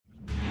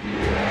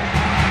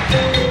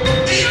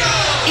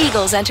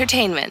Eagles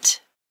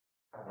Entertainment.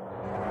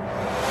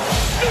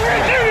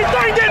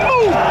 Anything that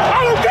move,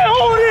 I don't care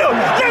who it is.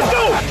 Let's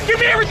go. Give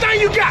me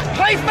everything you got.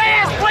 Play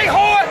fast, play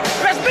hard.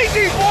 Let's meet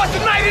these boys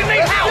tonight in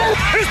their house.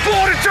 It's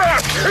party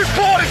time. It's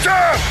party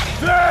time.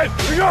 Hey,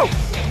 here we go.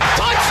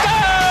 Touchdown!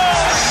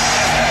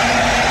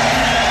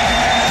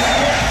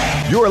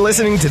 You are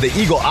listening to the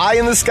Eagle Eye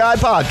in the Sky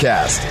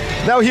podcast.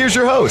 Now here's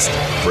your host,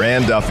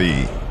 Fran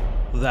Duffy.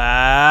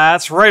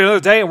 That's right, another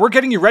day, and we're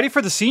getting you ready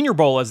for the Senior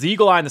Bowl as the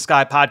Eagle Eye in the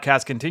Sky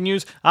podcast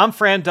continues. I'm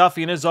Fran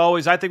Duffy, and as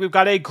always, I think we've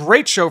got a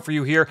great show for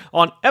you here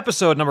on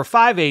episode number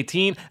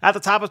 518. At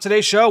the top of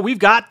today's show, we've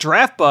got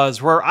Draft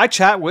Buzz, where I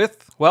chat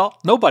with, well,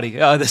 nobody.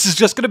 This is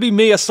just going to be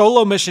me, a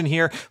solo mission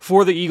here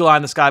for the Eagle Eye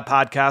in the Sky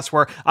podcast,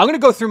 where I'm going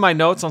to go through my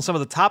notes on some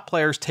of the top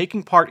players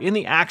taking part in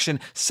the action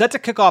set to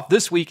kick off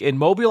this week in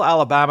Mobile,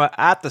 Alabama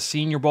at the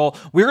Senior Bowl.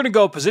 We're going to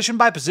go position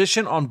by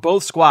position on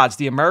both squads,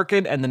 the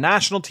American and the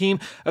national team,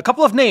 a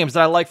couple of names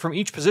that I like from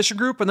each position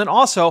group, and then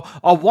also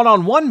a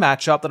one-on-one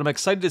matchup that I'm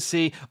excited to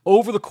see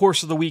over the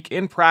course of the week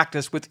in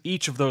practice with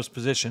each of those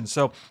positions.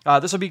 So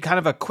this will be kind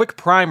of a quick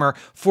primer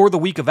for the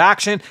week of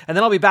action, and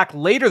then I'll be back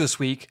later this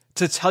week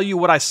to tell you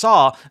what I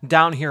saw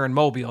down here in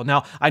Mobile.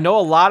 Now, I know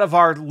a lot of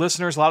our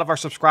listeners, a lot of our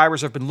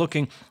subscribers have been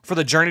looking for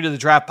the Journey to the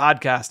Draft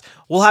podcast.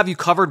 We'll have you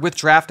covered with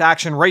draft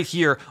action right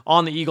here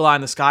on the Eagle Eye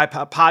in the Sky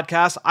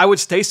podcast. I would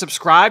stay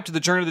subscribed to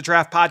the Journey to the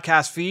Draft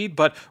podcast feed,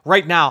 but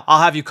right now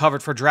I'll have you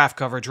covered for draft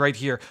coverage right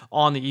here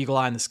on the Eagle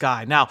Eye in the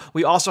Sky. Now,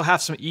 we also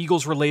have some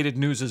Eagles-related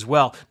news as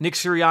well. Nick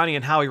Sirianni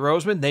and Howie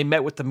Roseman, they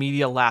met with the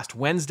media last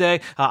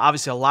Wednesday.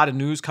 Obviously, a lot of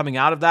news coming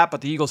out of that,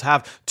 but the Eagles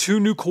have two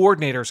new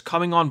coordinators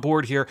coming on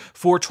board here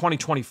for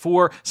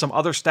 2024, some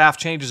other staff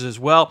changes as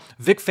well.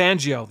 Vic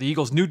Fangio, the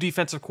Eagles' new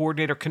defensive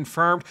coordinator,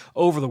 confirmed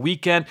over the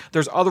weekend.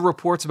 There's other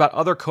reports about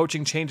other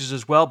coaching changes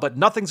as well, but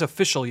nothing's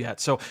official yet.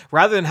 So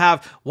rather than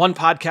have one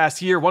podcast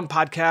here, one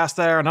podcast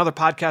there, another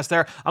podcast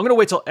there, I'm going to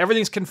wait till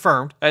everything's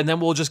confirmed, and then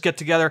we'll just get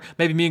together.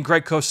 Maybe me and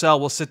Greg Cosell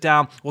will sit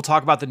down, we'll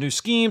talk about the new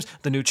schemes,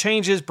 the new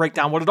changes, break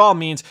down what it all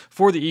means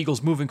for the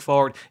Eagles moving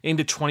forward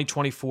into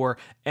 2024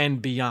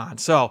 and beyond.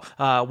 So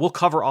we'll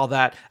cover all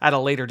that at a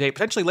later date,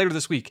 potentially later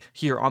this week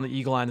here on the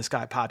Eagle Eye in the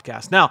Sky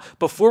podcast. Now,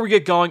 before we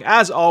get going,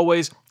 as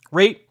always,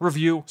 rate,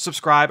 review,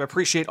 subscribe. I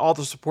appreciate all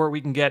the support we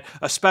can get,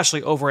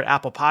 especially over at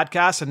Apple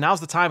Podcasts. And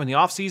now's the time in the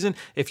offseason.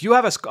 If you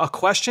have a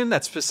question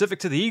that's specific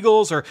to the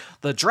Eagles or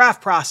the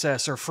draft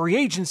process or free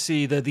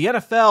agency, the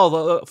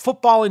NFL, the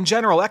football in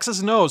general, X's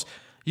and O's,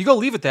 you go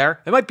leave it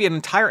there. It might be an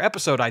entire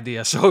episode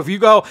idea. So if you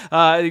go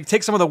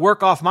take some of the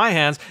work off my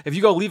hands, if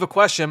you go leave a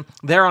question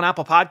there on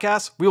Apple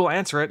Podcasts, we will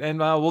answer it, and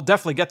we'll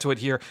definitely get to it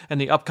here in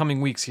the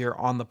upcoming weeks here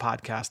on the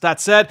podcast. That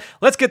said,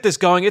 let's get this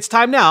going. It's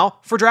time now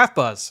for Draft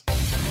Buzz.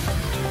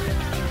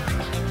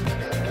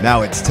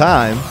 Now it's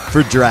time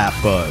for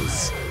Draft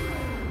Buzz.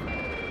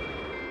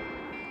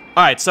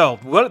 All right, so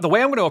the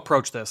way I'm going to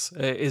approach this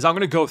is I'm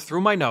going to go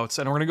through my notes,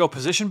 and we're going to go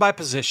position by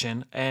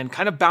position and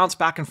kind of bounce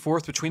back and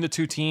forth between the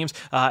two teams.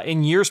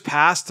 In years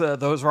past,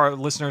 those of our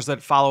listeners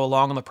that follow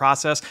along on the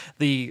process,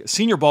 the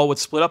Senior Bowl would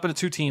split up into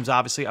two teams,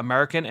 obviously,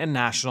 American and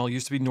National,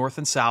 used to be North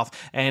and South,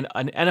 and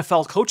an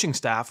NFL coaching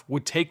staff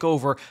would take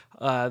over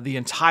the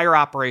entire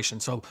operation.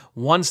 So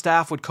one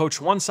staff would coach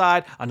one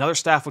side, another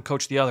staff would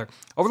coach the other.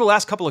 Over the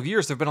last couple of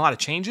years, there have been a lot of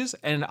changes,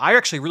 and I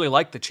actually really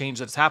like the change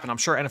that's happened. I'm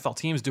sure NFL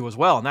teams do as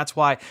well, and that's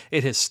why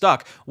it has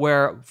stuck,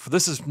 where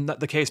this is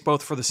the case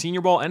both for the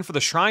Senior Bowl and for the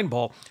Shrine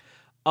Bowl.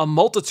 A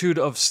multitude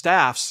of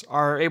staffs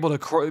are able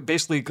to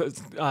basically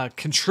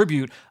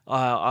contribute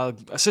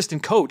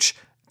assistant coach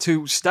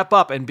to step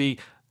up and be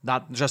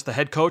not just the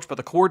head coach, but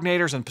the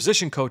coordinators and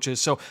position coaches.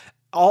 So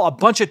a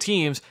bunch of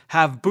teams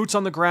have boots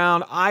on the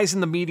ground, eyes in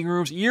the meeting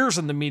rooms, ears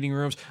in the meeting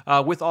rooms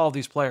with all of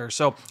these players.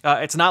 So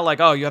it's not like,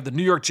 you have the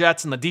New York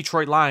Jets and the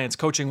Detroit Lions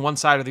coaching one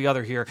side or the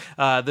other here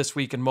this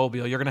week in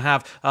Mobile. You're going to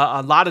have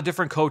a lot of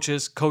different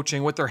coaches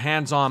coaching with their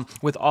hands on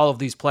with all of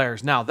these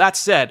players. Now, that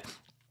said,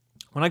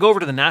 when I go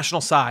over to the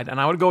national side, and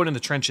I would go into the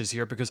trenches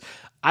here because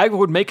I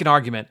would make an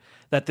argument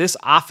that this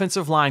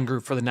offensive line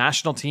group for the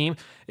national team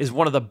is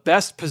one of the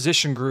best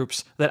position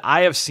groups that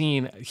I have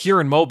seen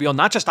here in Mobile,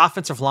 not just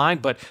offensive line,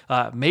 but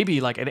maybe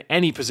like in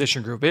any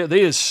position group. It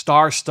is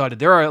star-studded.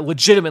 There are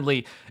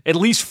legitimately at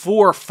least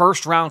 4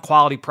 first-round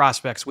quality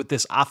prospects with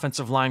this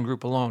offensive line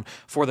group alone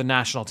for the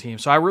national team.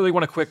 So I really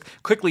want to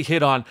quickly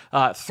hit on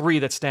 3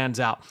 that stands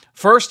out.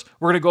 First,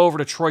 we're going to go over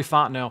to Troy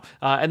Fontenot,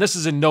 and this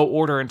is in no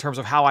order in terms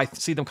of how I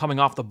see them coming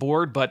off the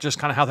board, but just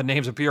kind of how the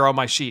names appear on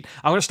my sheet.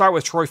 I'm going to start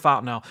with Troy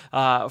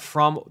Fontenot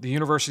from the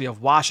University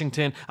of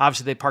Washington.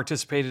 Obviously, they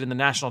participated in the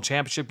national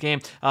championship game.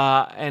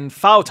 And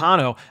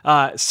Fautano,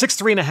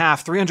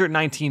 6'3.5",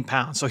 319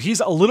 pounds. So he's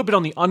a little bit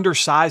on the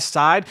undersized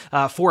side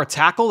for a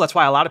tackle. That's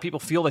why a lot of people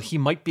feel that he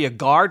might be a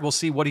guard. We'll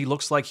see what he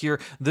looks like here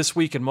this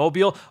week in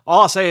Mobile.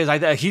 All I'll say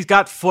is he's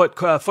got foot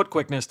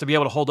quickness to be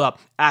able to hold up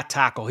at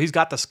tackle. He's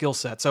got the skill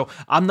set. So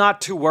I'm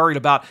not too worried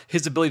about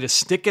his ability to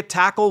stick at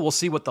tackle. We'll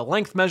see what the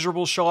length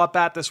measurables show up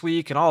at this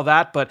week and all of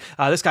that. But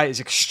this guy is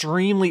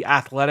extremely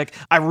athletic.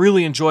 I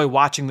really enjoy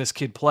watching this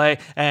kid play,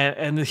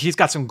 and he's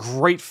got some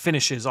great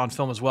finishes on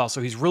film as well.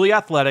 So he's really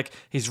athletic.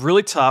 He's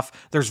really tough.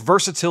 There's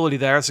versatility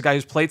there. It's a guy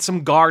who's played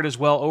some guard as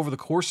well over the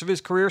course of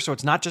his career, so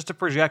it's not just a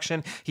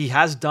projection. He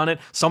has done it.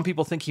 Some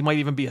people think he might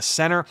even be a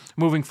center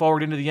moving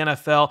forward into the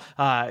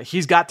NFL.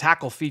 He's got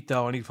tackle feet,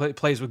 though, and he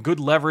plays with good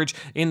leverage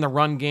in the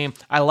run game.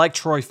 I like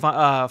Troy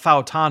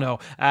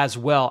Fautanu as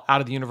well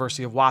out of the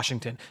University of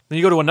Washington. Then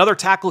you go to another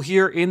tackle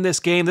here in this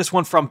game, this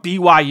one from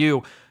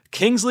BYU.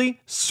 Kingsley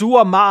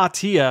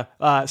Suamaatia,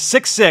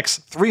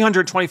 6'6",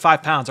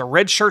 325 pounds, a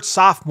redshirt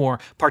sophomore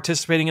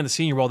participating in the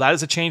Senior Bowl. That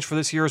is a change for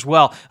this year as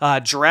well.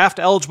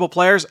 Draft-eligible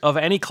players of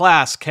any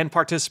class can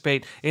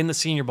participate in the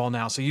Senior Bowl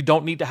now, so you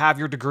don't need to have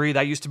your degree.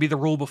 That used to be the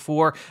rule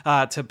before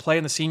to play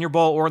in the Senior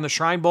Bowl or in the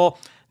Shrine Bowl.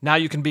 Now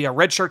you can be a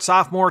redshirt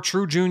sophomore,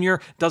 true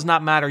junior, does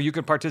not matter. You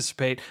can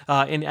participate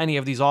in any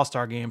of these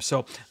all-star games.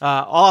 So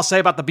all I'll say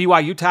about the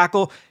BYU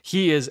tackle,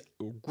 he is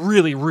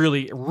really,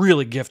 really,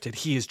 really gifted.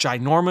 He is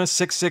ginormous,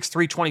 6'6",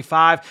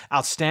 325,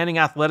 outstanding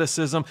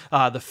athleticism.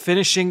 The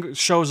finishing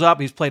shows up.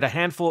 He's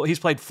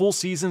played full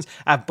seasons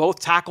at both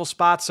tackle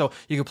spots, so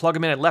you can plug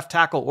him in at left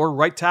tackle or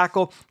right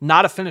tackle.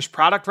 Not a finished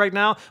product right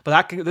now,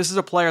 but this is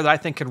a player that I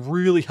think can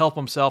really help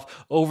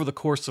himself over the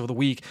course of the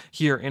week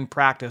here in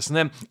practice. And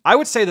then I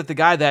would say that the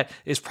guy that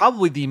is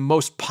probably the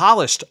most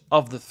polished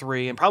of the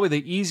three and probably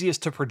the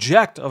easiest to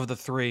project of the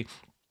three,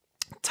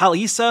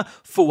 Talisa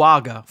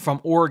Fuaga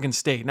from Oregon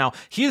State. Now,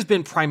 he has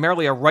been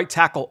primarily a right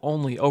tackle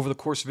only over the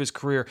course of his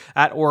career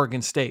at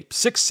Oregon State.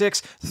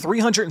 6'6",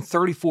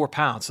 334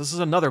 pounds. This is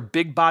another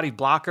big-bodied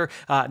blocker.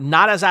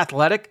 Not as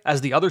athletic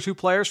as the other two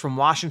players from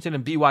Washington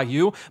and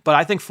BYU, but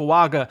I think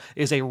Fuaga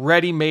is a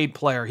ready-made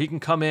player. He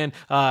can come in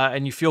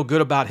and you feel good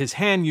about his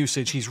hand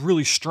usage. He's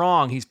really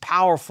strong. He's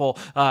powerful.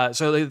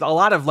 So there's a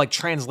lot of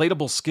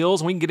translatable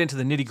skills. We can get into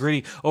the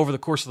nitty-gritty over the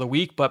course of the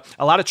week, but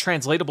a lot of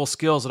translatable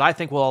skills that I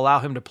think will allow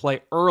him to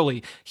play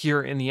early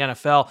here in the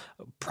NFL,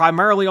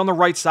 primarily on the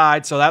right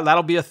side. So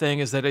that'll be a thing,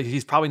 is that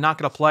he's probably not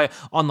going to play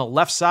on the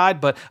left side.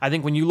 But I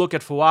think when you look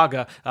at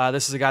Fuaga,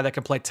 this is a guy that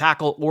can play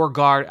tackle or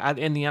guard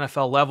in the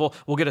NFL level.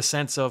 We'll get a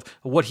sense of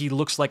what he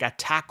looks like at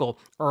tackle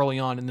early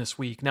on in this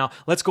week. Now,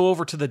 let's go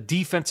over to the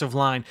defensive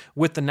line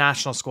with the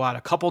national squad.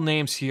 A couple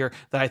names here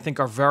that I think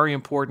are very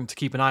important to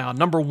keep an eye on.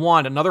 Number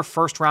one, another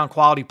first-round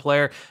quality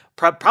player,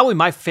 probably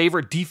my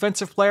favorite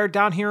defensive player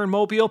down here in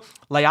Mobile,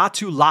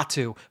 Laiatu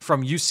Latu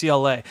from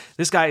UCLA.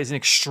 This guy is an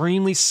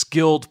extremely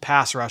skilled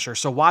pass rusher.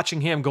 So watching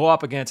him go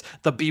up against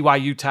the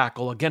BYU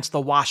tackle, against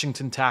the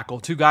Washington tackle,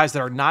 two guys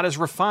that are not as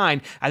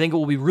refined, I think it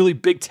will be really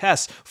big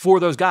tests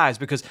for those guys,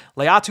 because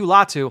Laiatu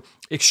Latu,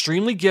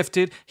 extremely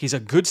gifted. He's a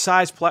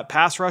good-sized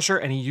pass rusher,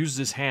 and he uses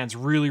his hands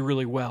really,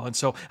 really well. And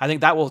so I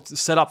think that will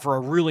set up for a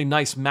really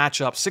nice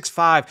matchup.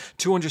 6'5",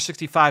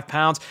 265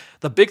 pounds.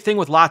 The big thing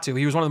with Latu,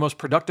 he was one of the most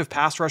productive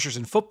pass rushers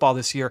in football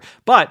this year,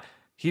 but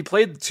he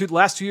played the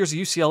last 2 years at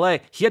UCLA.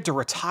 He had to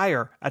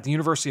retire at the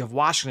University of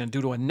Washington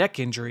due to a neck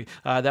injury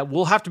that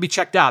will have to be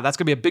checked out. That's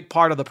going to be a big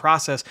part of the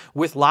process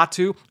with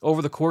Latu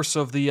over the course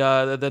of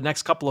the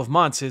next couple of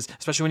months,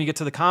 especially when you get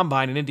to the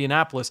Combine in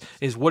Indianapolis,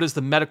 is what is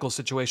the medical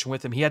situation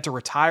with him. He had to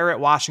retire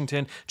at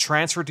Washington,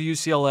 transferred to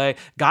UCLA,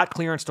 got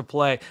clearance to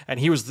play, and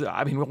he was,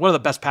 one of the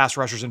best pass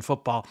rushers in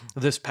football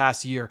this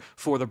past year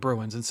for the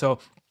Bruins. And so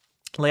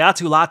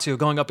Laiatu Latu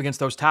going up against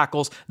those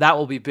tackles, that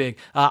will be big.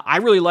 I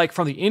really like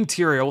from the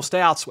interior, we'll stay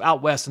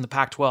out west in the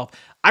Pac-12,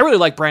 I really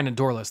like Brandon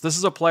Dorlus. This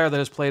is a player that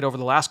has played over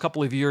the last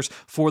couple of years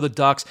for the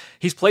Ducks.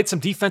 He's played some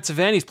defensive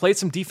end. He's played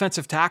some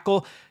defensive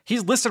tackle.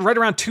 He's listed right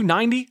around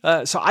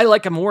 290, so I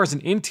like him more as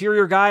an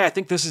interior guy. I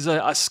think this is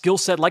a skill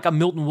set like a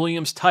Milton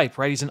Williams type,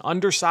 right? He's an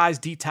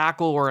undersized D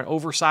tackle or an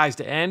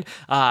oversized end,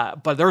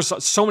 but there's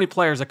so many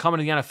players that come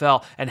into the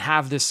NFL and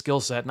have this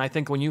skill set, and I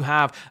think when you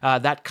have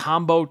that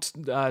combo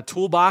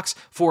toolbox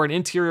for an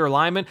interior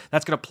lineman,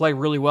 that's going to play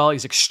really well.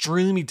 He's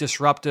extremely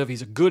disruptive.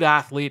 He's a good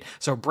athlete,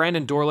 so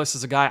Brandon Dorlus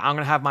is a guy I'm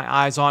going to have my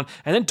eyes on.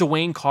 And then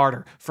Dwayne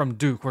Carter from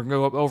Duke. We're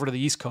going to go over to the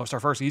East Coast,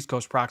 our first East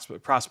Coast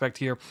prospect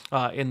here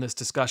in this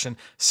discussion.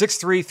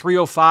 6'3",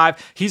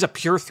 305. He's a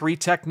pure three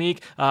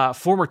technique.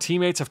 Former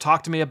teammates have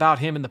talked to me about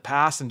him in the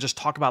past and just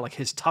talk about like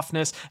his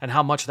toughness and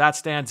how much that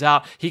stands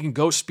out. He can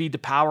go speed to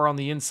power on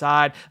the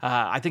inside.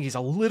 I think he's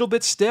a little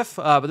bit stiff,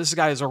 but this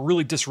guy is a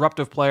really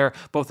disruptive player,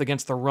 both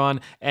against the run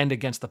and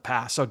against the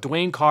pass. So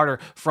Dwayne Carter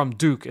from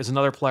Duke is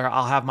another player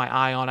I'll have my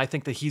eye on. I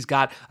think that he's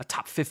got a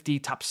top 50,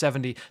 top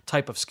 70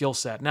 type of skill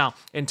set. Now,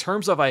 in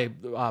terms of a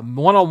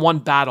one-on-one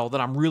battle that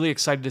I'm really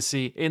excited to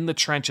see in the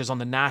trenches on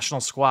the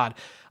national squad,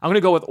 I'm going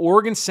to go with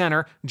Oregon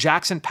center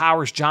Jackson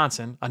Powers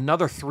Johnson,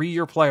 another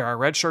 3-year player, a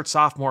redshirt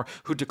sophomore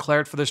who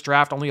declared for this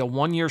draft, only a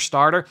 1-year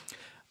starter.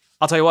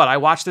 I'll tell you what, I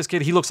watched this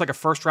kid. He looks like a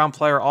first-round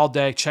player all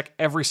day. Check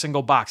every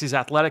single box. He's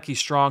athletic, he's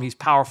strong, he's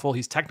powerful,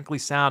 he's technically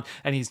sound,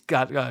 and he's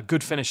got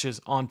good finishes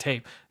on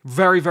tape.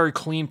 Very, very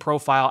clean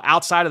profile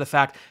outside of the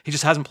fact he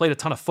just hasn't played a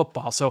ton of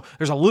football. So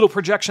there's a little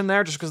projection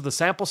there just because of the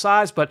sample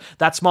size, but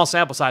that small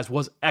sample size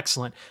was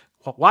excellent.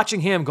 Watching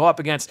him go up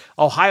against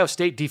Ohio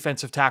State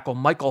defensive tackle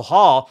Michael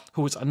Hall,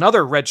 who was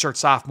another redshirt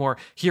sophomore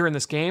here in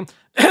this game.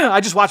 I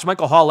just watched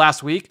Michael Hall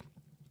last week.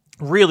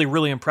 Really,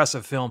 really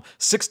impressive film.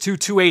 6'2",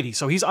 280.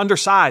 So he's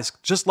undersized,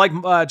 just like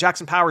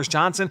Jackson Powers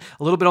Johnson,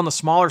 a little bit on the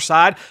smaller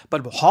side.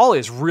 But Hall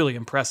is really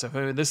impressive.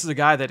 I mean, this is a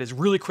guy that is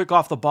really quick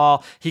off the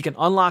ball. He can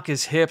unlock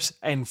his hips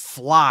and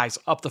flies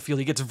up the field.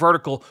 He gets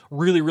vertical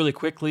really, really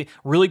quickly,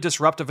 really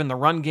disruptive in the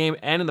run game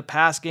and in the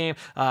pass game.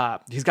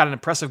 He's got an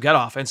impressive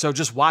get-off. And so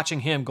just watching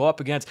him go up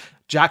against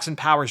Jackson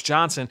Powers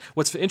Johnson,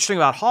 what's interesting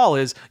about Hall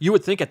is you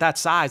would think at that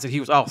size that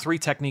he was, 3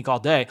 technique all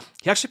day.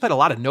 He actually played a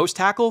lot of nose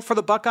tackle for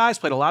the Buckeyes,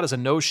 played a lot as a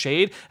nose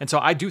shade. And so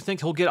I do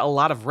think he'll get a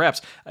lot of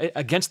reps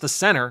against the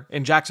center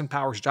in Jackson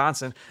Powers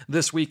Johnson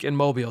this week in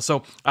Mobile.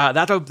 So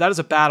that is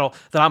a battle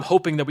that I'm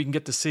hoping that we can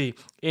get to see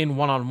in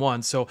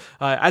one-on-one. So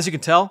as you can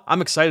tell,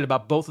 I'm excited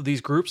about both of these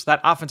groups.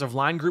 That offensive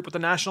line group with the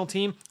national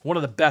team, one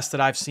of the best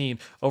that I've seen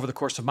over the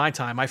course of my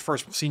time. My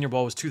first Senior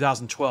Bowl was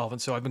 2012. And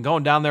so I've been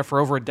going down there for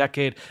over a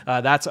decade.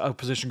 That's a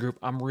position group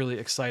I'm really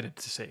excited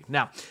to see.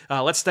 Now,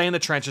 let's stay in the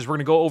trenches. We're going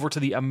to go over to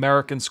the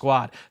American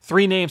squad.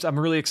 3 names I'm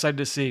really excited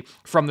to see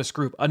from this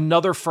group.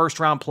 Another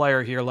first-round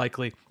player here,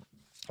 likely,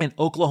 an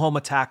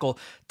Oklahoma tackle,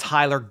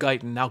 Tyler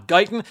Guyton. Now,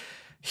 Guyton,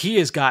 he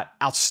has got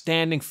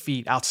outstanding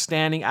feet,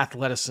 outstanding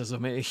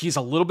athleticism. He's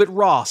a little bit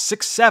raw,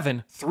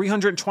 6'7",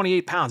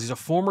 328 pounds. He's a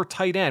former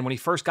tight end. When he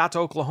first got to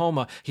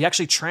Oklahoma, he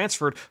actually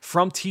transferred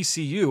from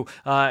TCU.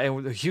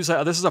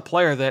 This is a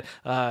player that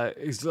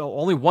is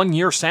only 1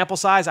 year sample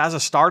size as a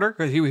starter.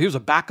 He was a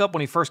backup when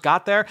he first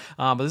got there.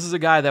 But this is a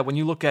guy that when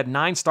you look at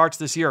 9 starts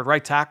this year at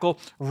right tackle,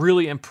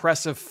 really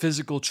impressive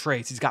physical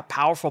traits. He's got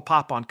powerful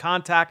pop on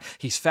contact.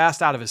 He's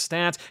fast out of his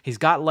stance. He's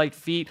got light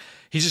feet.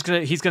 He's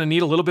gonna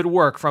need a little bit of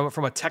work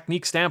from a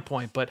technique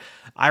standpoint. But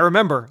I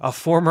remember a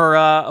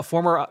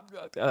former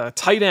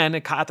tight end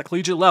at the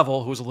collegiate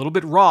level who was a little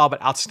bit raw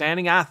but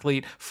outstanding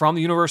athlete from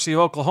the University of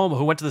Oklahoma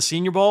who went to the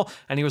Senior Bowl,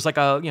 and he was like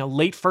a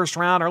late first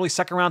round, early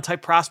second round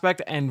type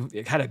prospect, and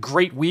had a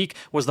great week.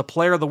 Was the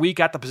player of the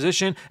week at the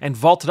position and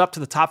vaulted up to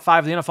the top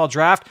 5 of the NFL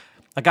draft.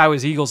 That guy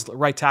was Eagles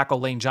right tackle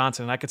Lane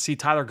Johnson, and I could see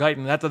Tyler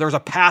Guyton. That there's a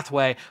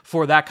pathway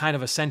for that kind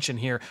of ascension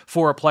here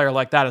for a player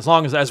like that,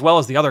 as well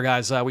as the other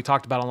guys we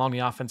talked about along the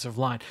offensive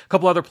line. A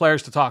couple other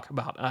players to talk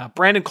about.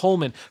 Brandon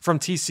Coleman from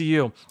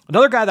TCU,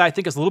 another guy that I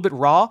think is a little bit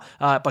raw,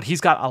 but he's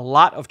got a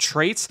lot of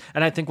traits.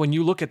 And I think when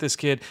you look at this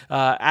kid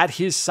at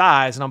his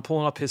size, and I'm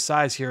pulling up his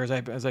size here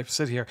as I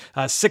sit here,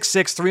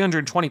 6'6",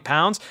 320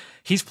 pounds.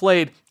 He's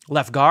played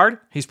left guard,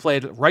 he's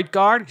played right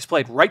guard, he's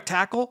played right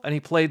tackle, and he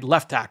played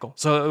left tackle.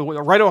 So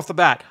right off the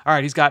bat, all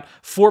right, he's got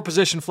 4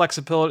 position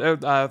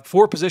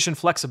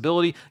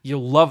flexibility.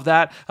 You'll love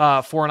that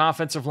for an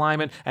offensive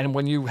lineman. And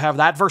when you have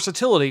that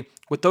versatility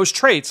with those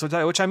traits,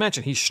 which I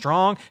mentioned, he's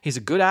strong, he's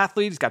a good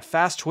athlete, he's got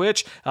fast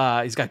twitch,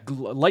 he's got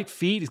light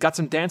feet, he's got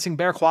some dancing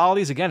bear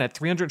qualities. Again, at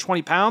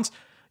 320 pounds,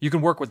 you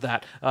can work with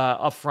that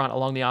up front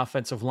along the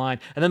offensive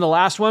line. And then the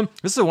last one,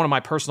 this is one of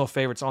my personal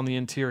favorites on the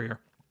interior.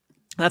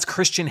 That's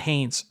Christian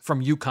Haynes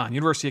from UConn,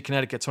 University of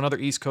Connecticut, so another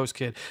East Coast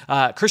kid.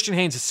 Christian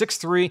Haynes is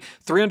 6'3",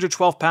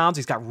 312 pounds.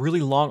 He's got really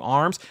long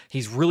arms.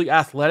 He's really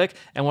athletic.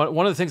 And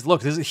one of the things,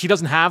 look, he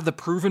doesn't have the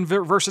proven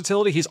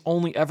versatility. He's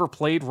only ever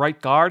played right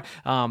guard.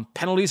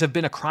 Penalties have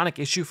been a chronic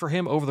issue for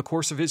him over the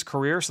course of his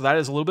career, so that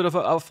is a little bit of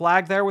a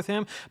flag there with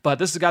him. But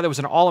this is a guy that was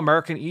an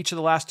All-American each of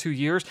the last 2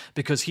 years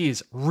because he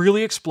is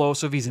really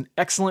explosive. He's an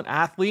excellent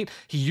athlete.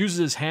 He uses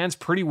his hands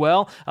pretty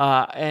well,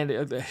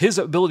 and his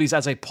abilities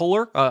as a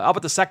puller up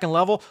at the second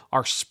level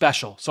are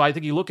special. So I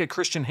think you look at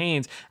Christian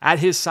Haynes at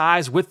his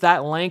size with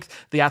that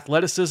length, the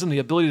athleticism, the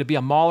ability to be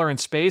a mauler in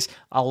space,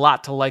 a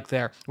lot to like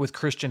there with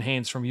Christian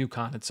Haynes from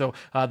UConn. And so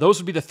those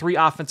would be the 3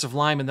 offensive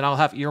linemen that I'll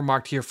have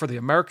earmarked here for the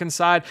American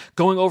side.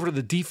 Going over to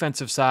the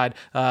defensive side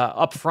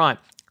up front,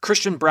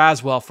 Christian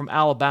Braswell from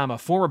Alabama,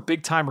 former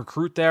big-time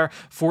recruit there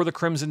for the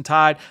Crimson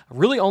Tide,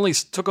 really only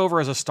took over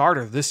as a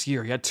starter this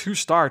year. He had 2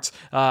 starts,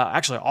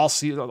 actually all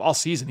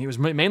season. He was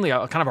mainly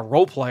a kind of a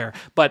role player,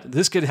 but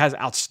this kid has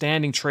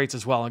outstanding traits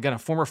as well. Again, a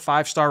former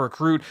 5-star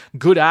recruit,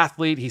 good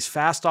athlete. He's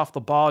fast off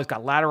the ball. He's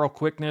got lateral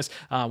quickness.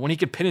 When he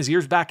can pin his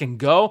ears back and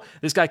go,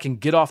 this guy can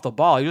get off the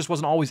ball. He just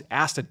wasn't always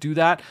asked to do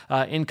that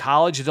in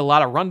college. He did a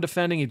lot of run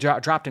defending. He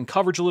dropped in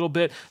coverage a little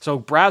bit.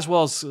 So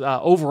Braswell's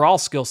overall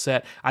skill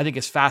set, I think,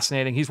 is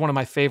fascinating. He's one of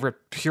my favorite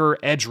pure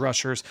edge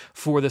rushers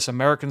for this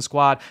American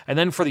squad. And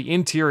then for the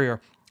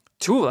interior,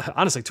 two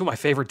of my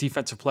favorite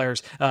defensive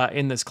players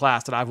in this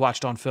class that I've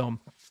watched on film.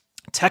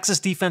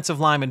 Texas defensive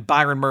lineman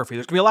Byron Murphy.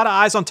 There's going to be a lot of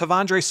eyes on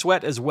Tavondre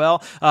Sweat as well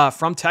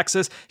from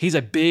Texas. He's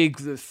a big,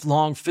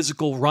 long,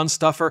 physical run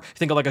stuffer.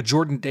 Think of like a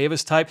Jordan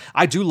Davis type.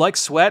 I do like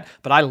Sweat,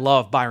 but I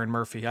love Byron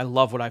Murphy. I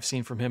love what I've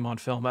seen from him on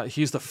film.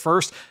 He's the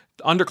first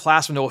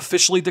underclassmen to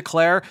officially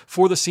declare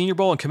for the Senior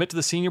Bowl and commit to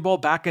the Senior Bowl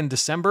back in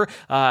December.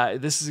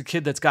 This is a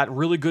kid that's got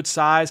really good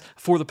size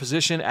for the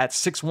position at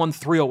 6'1",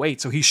 308.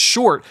 So he's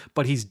short,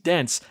 but he's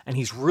dense, and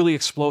he's really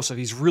explosive.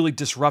 He's really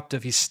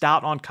disruptive. He's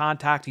stout on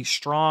contact. He's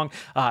strong.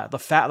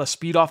 The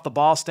speed off the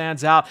ball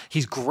stands out.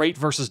 He's great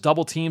versus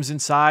double teams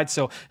inside.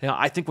 So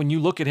I think when you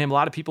look at him, a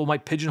lot of people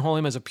might pigeonhole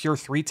him as a pure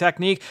 3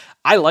 technique.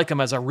 I like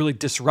him as a really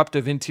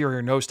disruptive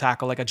interior nose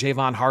tackle, like a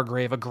Javon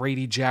Hargrave, a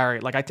Grady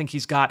Jarrett. Like I think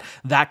he's got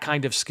that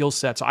kind of skill skill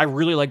set. So I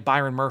really like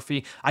Byron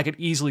Murphy. I could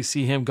easily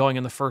see him going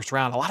in the first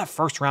round. A lot of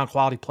first-round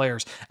quality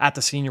players at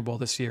the Senior Bowl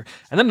this year.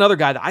 And then another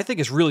guy that I think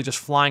is really just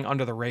flying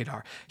under the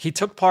radar. He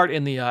took part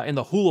in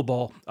the Hula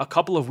Bowl a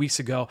couple of weeks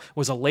ago,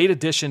 was a late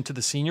addition to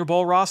the Senior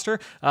Bowl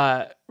roster.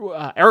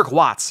 Eric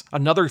Watts,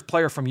 another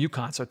player from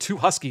UConn. So two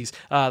Huskies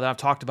that I've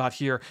talked about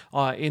here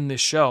in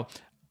this show.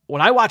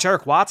 When I watch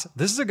Eric Watts,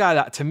 this is a guy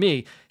that, to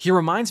me, he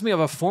reminds me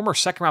of a former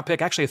second-round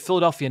pick, actually a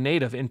Philadelphia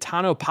native,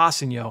 Intano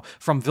Passigno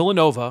from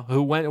Villanova,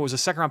 who was a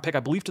second-round pick,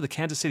 I believe, to the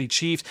Kansas City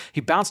Chiefs. He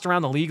bounced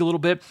around the league a little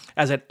bit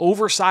as an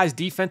oversized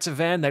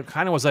defensive end that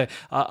kind of was a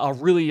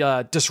really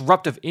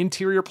disruptive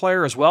interior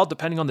player as well,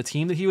 depending on the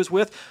team that he was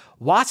with.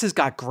 Watts has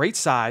got great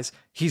size.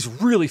 He's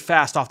really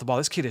fast off the ball.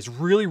 This kid is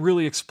really,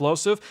 really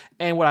explosive.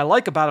 And what I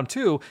like about him,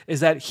 too, is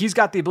that he's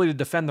got the ability to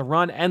defend the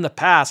run and the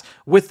pass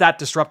with that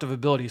disruptive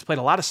ability. He's played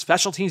a lot of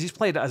special teams.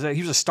 He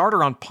was a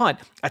starter on punt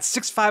at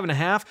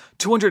 6'5.5",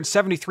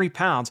 273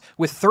 pounds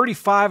with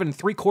 35 and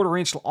 3/4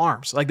 inch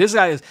arms. Like, this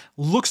guy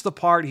looks the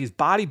part. He's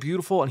body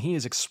beautiful, and he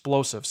is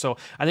explosive. So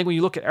I think when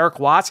you look at Eric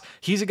Watts,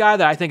 he's a guy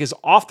that I think is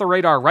off the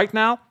radar right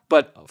now.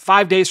 But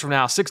 5 days from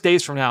now, 6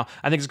 days from now,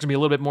 I think there's going to be a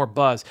little bit more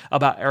buzz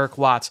about Eric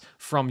Watts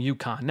from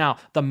UConn. Now,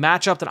 the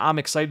matchup that I'm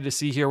excited to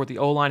see here with the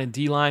O-line and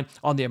D-line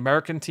on the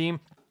American team,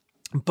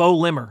 Bo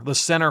Limmer, the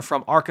center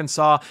from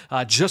Arkansas,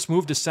 just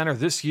moved to center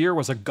this year,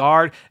 was a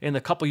guard in the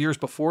couple years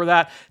before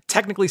that.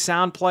 Technically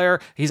sound player.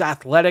 He's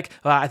athletic.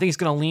 I think he's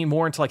going to lean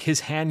more into like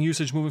his hand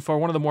usage moving forward.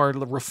 One of the more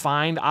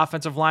refined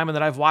offensive linemen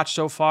that I've watched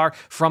so far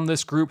from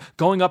this group,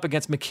 going up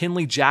against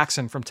McKinley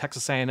Jackson from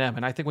Texas A&M.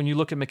 And I think when you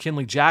look at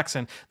McKinley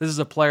Jackson, this is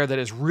a player that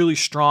is really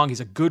strong. He's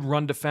a good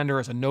run defender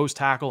as a nose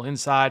tackle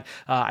inside.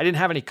 I didn't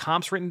have any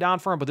comps written down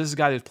for him, but this is a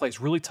guy that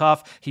plays really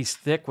tough. He's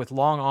thick with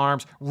long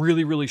arms,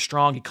 really, really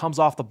strong. He comes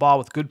off the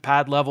ball with good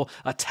pad level,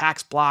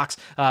 attacks blocks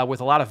with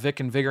a lot of vic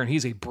and vigor, and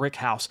he's a brick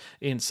house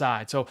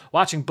inside. So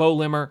watching Bo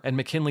Limmer and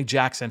McKinley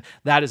Jackson,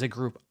 that is a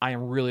group I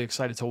am really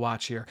excited to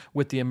watch here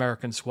with the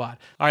American squad.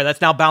 All right,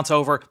 let's now bounce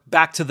over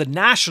back to the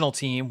national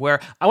team, where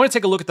I want to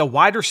take a look at the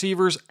wide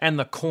receivers and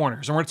the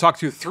corners. And we're going to talk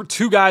to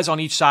two guys on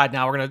each side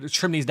now. We're going to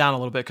trim these down a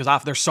little bit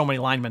because there's so many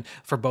linemen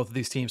for both of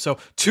these teams. So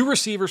two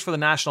receivers for the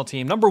national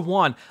team. Number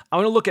one, I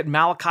want to look at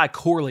Malachi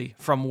Corley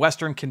from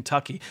Western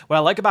Kentucky. What I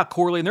like about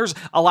Corley, and there's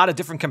a lot of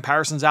different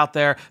comparisons out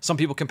there, some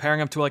people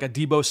comparing him to like a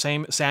Deebo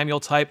Samuel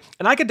type,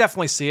 and I could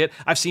definitely see it.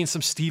 I've seen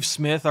some Steve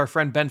Smith, our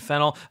friend Ben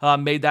Fennell,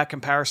 made that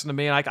comparison to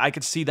me, and I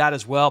could see that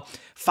as well.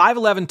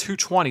 5'11",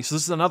 220, so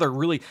this is another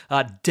really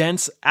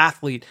dense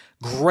athlete,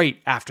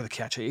 great after the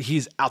catch.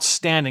 He's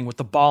outstanding with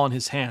the ball in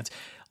his hands.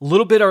 A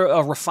little bit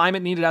of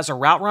refinement needed as a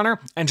route runner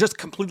and just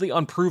completely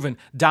unproven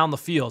down the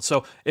field.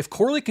 So if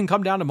Corley can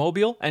come down to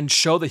Mobile and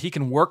show that he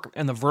can work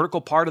in the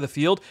vertical part of the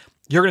field,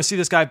 you're going to see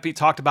this guy be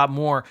talked about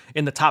more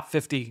in the top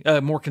 50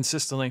 more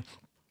consistently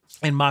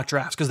in mock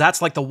drafts, because that's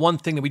like the one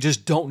thing that we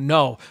just don't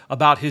know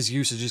about his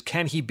usage is,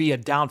 can he be a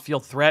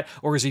downfield threat,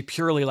 or is he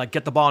purely like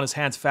get the ball in his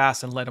hands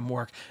fast and let him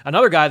work?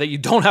 Another guy that you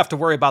don't have to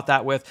worry about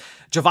that with,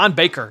 Javon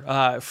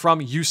Baker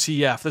from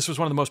UCF. This was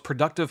one of the most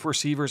productive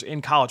receivers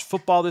in college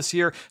football this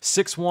year.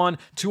 6'1",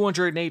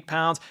 208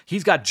 pounds.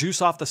 He's got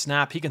juice off the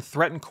snap. He can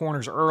threaten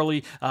corners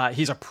early.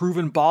 He's a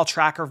proven ball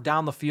tracker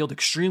down the field,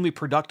 extremely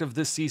productive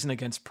this season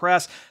against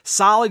press.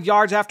 Solid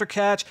yards after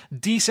catch,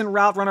 decent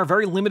route runner,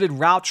 very limited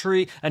route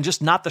tree, and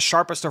just not the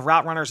sharpest of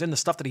route runners in the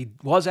stuff that he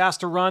was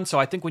asked to run. So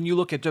I think when you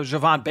look at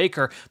Javon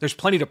Baker, there's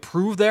plenty to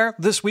prove there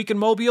this week in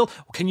Mobile.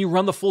 Can you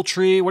run the full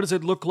tree? What does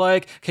it look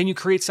like? Can you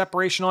create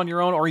separation on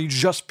your own, or are you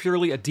just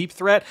purely a deep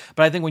threat?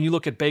 But I think when you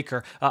look at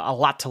Baker, a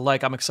lot to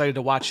like. I'm excited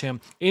to watch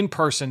him in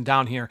person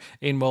down here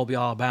in Mobile,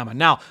 Alabama.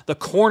 Now, the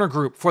corner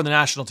group for the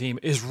national team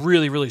is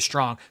really, really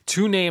strong.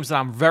 Two names that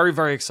I'm very,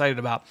 very excited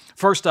about.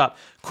 First up,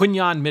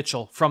 Quinyon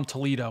Mitchell from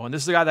Toledo. And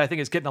this is a guy that I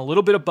think is getting a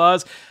little bit of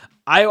buzz.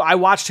 I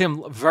watched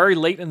him very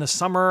late in the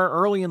summer,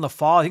 early in the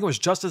fall. I think it was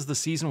just as the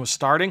season was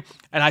starting.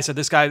 And I said,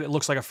 this guy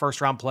looks like a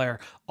first-round player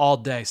all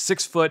day.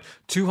 6 foot,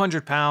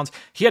 200 pounds.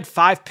 He had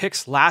 5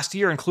 picks last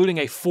year, including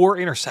a 4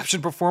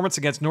 interception performance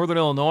against Northern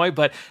Illinois.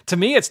 But to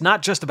me, it's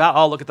not just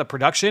about, look at the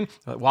production.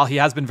 While he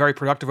has been very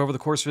productive over the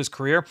course of his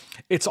career,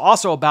 it's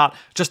also about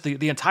just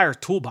the entire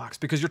toolbox,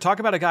 because you're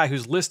talking about a guy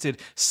who's listed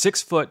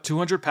 6 foot,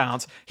 200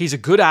 pounds. He's a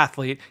good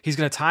athlete. He's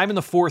going to time in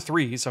the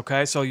 4.3s,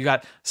 okay? So you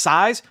got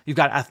size, you've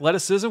got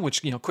athleticism,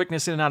 which,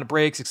 quickness in and out of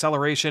breaks,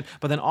 acceleration,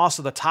 but then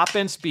also the top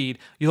end speed.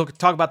 You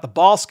talk about the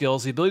ball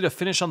skills, the ability to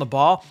finish on the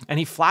ball, and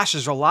he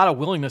flashes a lot of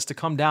willingness to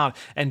come down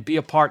and be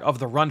a part of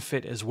the run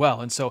fit as well.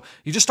 And so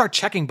you just start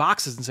checking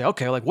boxes and say,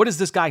 okay, like what does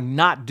this guy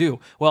not do?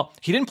 Well,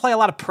 he didn't play a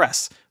lot of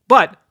press,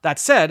 but that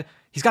said,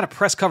 he's got a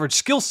press coverage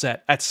skill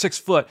set at 6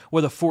 foot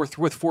with a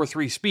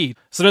 4.3 speed.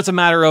 So that's a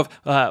matter of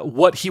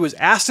what he was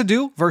asked to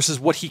do versus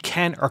what he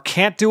can or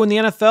can't do in the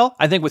NFL.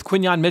 I think with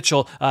Quinyon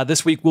Mitchell,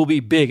 this week will be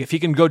big. If he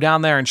can go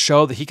down there and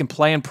show that he can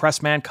play in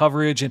press man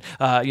coverage and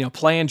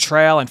play in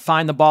trail and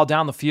find the ball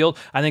down the field,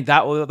 I think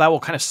that will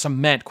kind of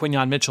cement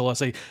Quinyon Mitchell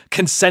as a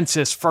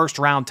consensus first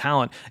round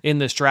talent in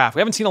this draft. We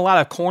haven't seen a lot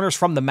of corners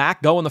from the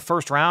MAC go in the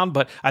first round,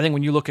 but I think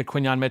when you look at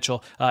Quinyon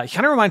Mitchell, he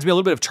kind of reminds me a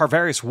little bit of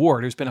Charvarius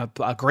Ward, who's been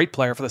a great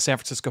player for the San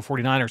Francisco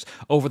 49ers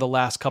over the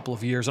last couple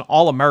of years, an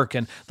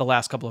All-American the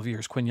last couple of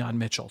years, Quinyon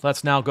Mitchell.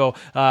 Let's now go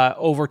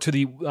over to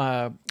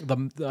the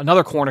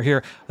another corner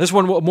here. This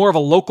one more of a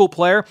local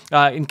player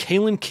in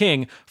Kalen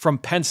King from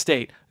Penn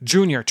State.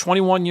 Junior,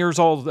 21 years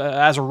old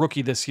as a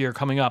rookie this year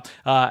coming up.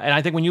 And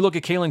I think when you look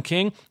at Kalen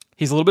King,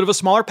 he's a little bit of a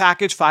smaller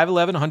package,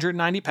 5'11",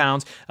 190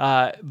 pounds.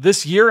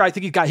 This year, I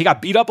think he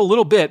got beat up a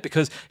little bit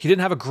because he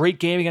didn't have a great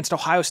game against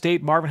Ohio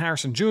State. Marvin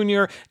Harrison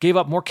Jr. gave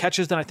up more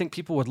catches than I think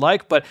people would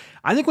like. But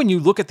I think when you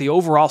look at the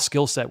overall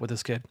skill set with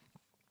this kid,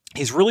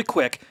 he's really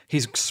quick.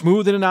 He's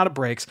smooth in and out of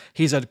breaks.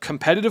 He's a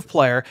competitive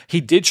player. He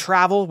did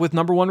travel with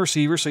number one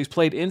receiver, so he's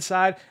played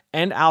inside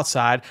and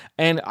outside.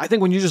 And I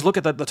think when you just look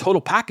at the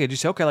total package, you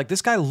say, okay, like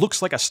this guy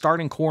looks like a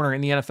starting corner in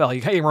the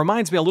NFL. He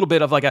reminds me a little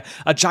bit of like a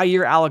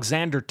Jair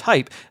Alexander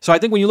type. So I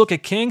think when you look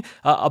at King,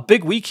 a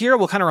big week here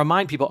will kind of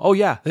remind people, oh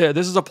yeah,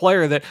 this is a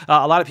player that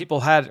a lot of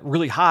people had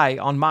really high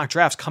on mock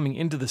drafts coming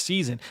into the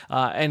season.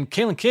 And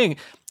Kalen King,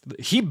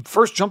 he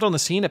first jumped on the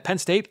scene at Penn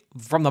State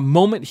from the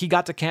moment he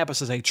got to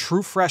campus as a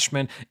true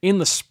freshman in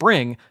the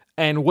spring,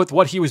 and with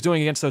what he was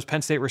doing against those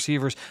Penn State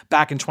receivers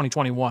back in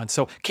 2021.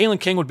 So Kalen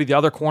King would be the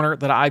other corner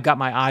that I've got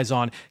my eyes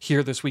on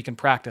here this week in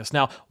practice.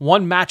 Now,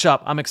 one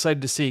matchup I'm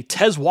excited to see,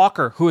 Tez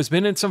Walker, who has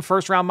been in some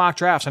first-round mock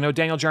drafts. I know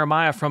Daniel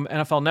Jeremiah from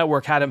NFL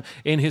Network had him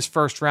in his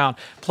first round.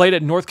 Played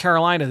at North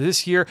Carolina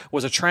this year,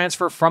 was a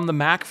transfer from the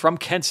MAC, from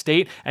Kent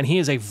State, and he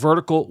is a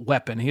vertical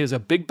weapon. He is a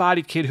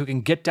big-bodied kid who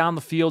can get down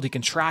the field, he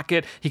can track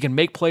it, he can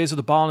make plays with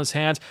the ball in his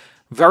hands.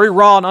 Very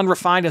raw and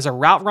unrefined as a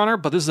route runner,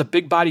 but this is a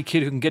big body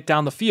kid who can get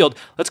down the field.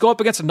 Let's go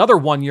up against another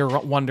one-year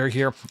wonder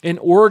here in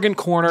Oregon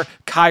corner,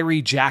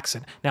 Khyree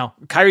Jackson. Now,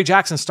 Khyree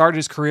Jackson started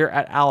his career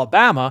at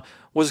Alabama,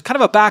 was kind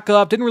of a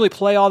backup, didn't really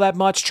play all that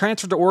much,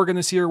 transferred to Oregon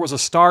this year, was a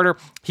starter.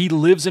 He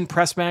lives in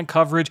press man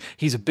coverage.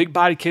 He's a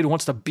big-bodied kid who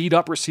wants to beat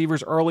up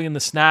receivers early in the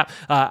snap.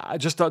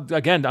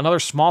 Again, another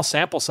small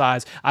sample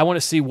size. I want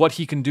to see what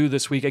he can do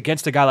this week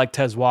against a guy like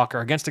Tez Walker,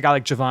 against a guy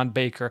like Javon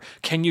Baker.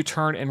 Can you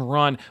turn and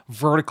run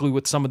vertically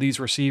with some of these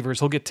receivers?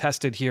 He'll get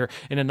tested here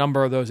in a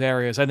number of those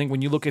areas. I think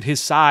when you look at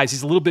his size,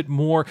 he's a little bit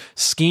more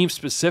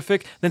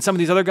scheme-specific than some of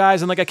these other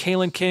guys, and like a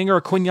Kalen King or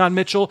a Quinyon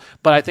Mitchell.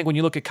 But I think when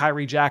you look at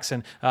Khyree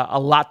Jackson, a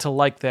lot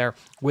to like there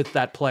with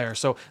that player.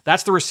 So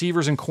that's the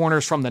receivers and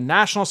corners from the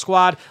national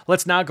squad.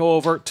 Let's now go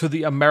over to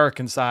the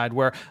American side,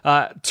 where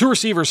two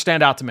receivers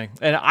stand out to me.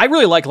 And I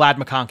really like Ladd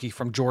McConkey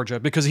from Georgia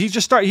because you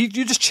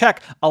just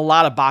check a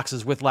lot of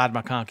boxes with Ladd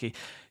McConkey.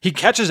 He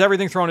catches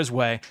everything thrown his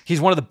way.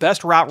 He's one of the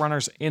best route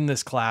runners in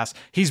this class.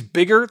 He's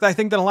bigger, I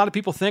think, than a lot of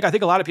people think. I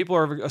think a lot of people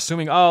are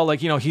assuming,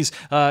 he's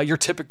your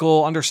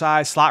typical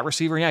undersized slot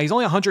receiver. Yeah, he's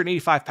only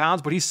 185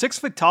 pounds, but he's 6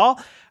 foot tall.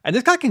 And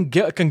this guy can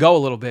go a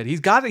little bit. He's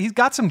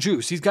got some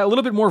juice. He's got a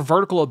little bit more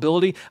vertical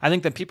ability, I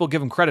think, than people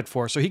give him credit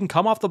for. So he can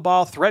come off the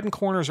ball, threaten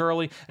corners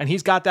early, and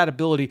he's got that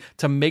ability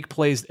to make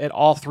plays at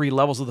all three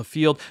levels of the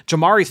field.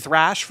 Jamari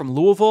Thrash from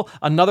Louisville,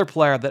 another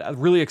player that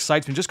really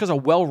excites me just because a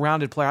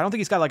well-rounded player. I don't think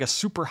he's got like a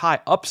super high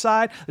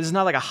upside. This is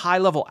not like a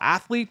high-level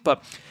athlete,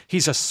 but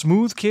he's a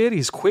smooth kid.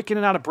 He's quick in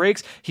and out of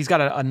breaks. He's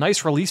got a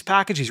nice release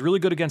package. He's really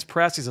good against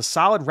press. He's a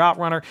solid route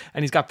runner,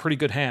 and he's got pretty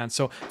good hands.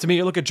 So to me,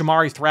 you look at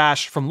Jamari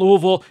Thrash from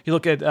Louisville, you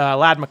look at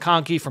Ladd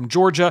McConkey from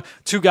Georgia,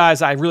 two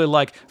guys I really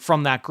like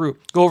from that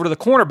group. Go over to the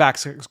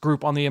cornerbacks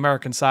group on the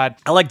American side.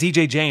 I like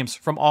DJ James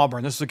from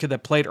Auburn. This is a kid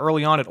that played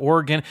early on at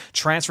Oregon,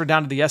 transferred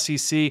down to the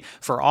SEC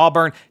for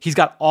Auburn. He's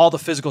got all the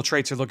physical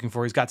traits you're looking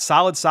for. He's got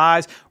solid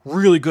size,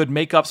 really good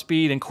makeup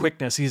speed and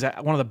quickness. He's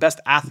one of the best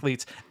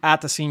athletes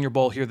at the Senior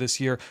Bowl here this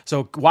year.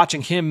 So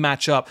watching him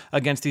match up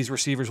against these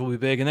receivers will be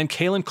big. And then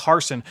Kalen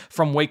Carson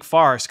from Wake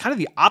Forest, kind of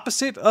the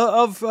opposite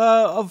of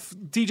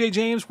DJ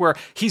James, where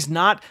he's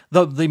not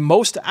the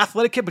most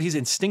athletic kid, but he's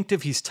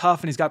instinctive, he's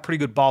tough, and he's got pretty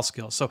good ball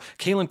skills. So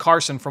Kalen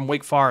Carson from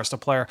Wake Forest, a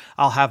player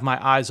I'll have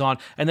my eyes on.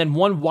 And then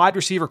one wide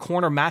receiver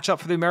corner matchup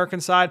for the American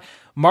side,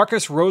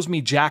 Marcus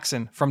Rosemy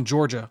Jackson from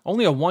Georgia.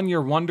 Only a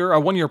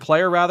one-year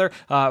player rather,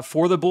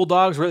 for the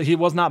Bulldogs. Really, he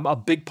was not a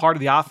big part of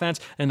the offense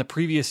in the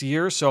previous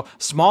years, so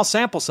small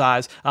sample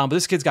size, but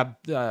this kid's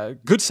got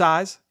good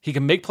size. He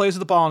can make plays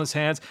with the ball in his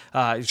hands.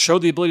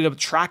 Showed the ability to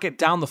track it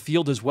down the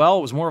field as well.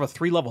 It was more of a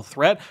 3-level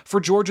threat for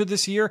Georgia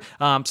this year.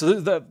 So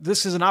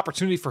this is an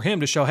opportunity for him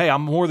to show, hey,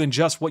 I'm more than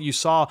just what you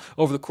saw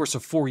over the course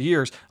of 4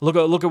 years. Look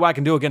at what I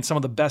can do against some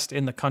of the best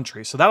in the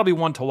country. So that'll be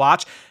one to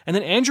watch. And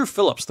then Andrew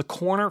Phillips, the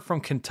corner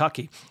from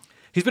Kentucky.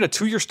 He's been a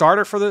 2-year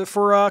starter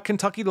for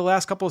Kentucky the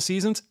last couple of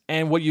seasons,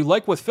 and what you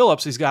like with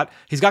Phillips, he's got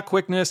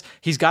quickness,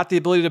 he's got the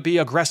ability to be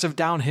aggressive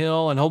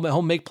downhill, and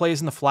he'll make plays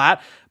in the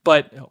flat.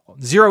 but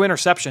 0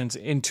 interceptions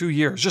in 2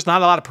 years. Just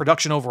not a lot of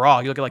production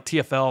overall. You look at like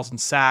TFLs and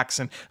sacks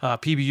and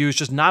PBUs,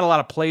 just not a lot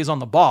of plays on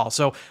the ball.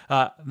 So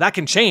that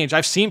can change.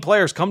 I've seen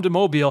players come to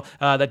Mobile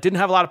that didn't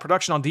have a lot of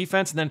production on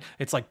defense, and then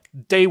it's like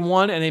day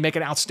one, and they make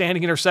an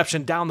outstanding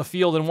interception down the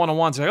field in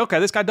one-on-ones. Like, okay,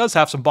 this guy does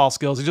have some ball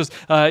skills. He just,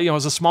 it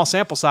was a small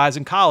sample size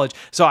in college.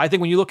 So I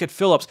think when you look at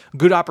Phillips,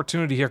 good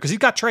opportunity here because he's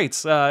got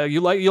traits.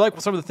 You like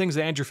some of the things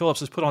that Andrew Phillips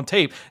has put on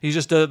tape. He's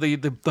just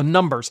the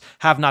numbers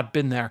have not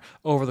been there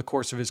over the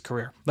course of his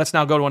career. Let's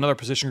now go to another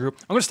position group.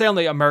 I'm going to stay on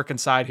the American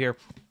side here.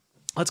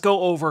 Let's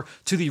go over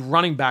to the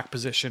running back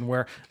position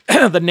where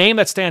the name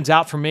that stands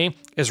out for me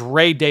is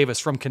Ray Davis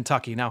from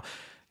Kentucky. Now,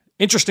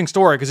 interesting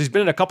story because he's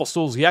been in a couple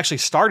schools. He actually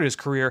started his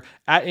career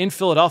in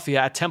Philadelphia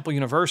at Temple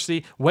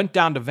University, went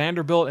down to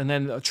Vanderbilt, and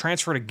then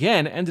transferred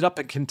again, ended up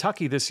in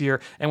Kentucky this year,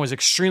 and was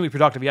extremely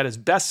productive. He had his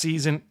best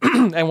season.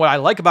 And what I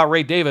like about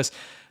Ray Davis,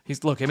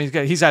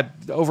 he's had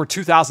over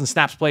 2,000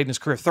 snaps played in his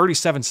career,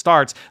 37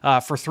 starts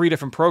for 3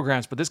 different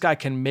programs, but this guy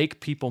can make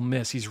people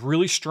miss. He's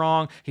really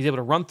strong. He's able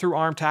to run through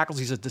arm tackles.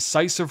 He's a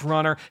decisive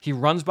runner. He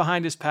runs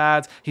behind his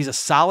pads. He's a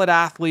solid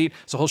athlete,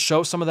 so he'll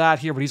show some of that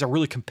here, but he's a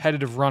really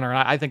competitive runner, and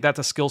I think that's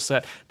a skill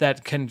set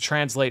that can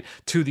translate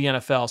to the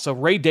NFL. So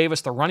Ray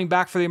Davis, the running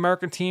back for the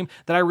American team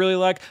that I really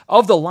like.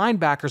 Of the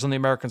linebackers on the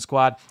American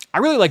squad, I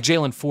really like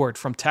Jaylan Ford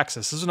from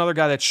Texas. This is another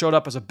guy that showed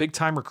up as a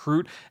big-time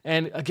recruit,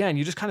 and again,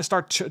 you just kind of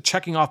start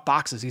checking off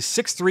boxes. He's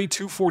 6'3",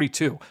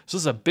 242. So this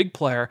is a big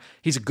player.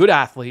 He's a good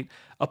athlete.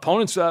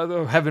 Opponents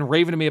have been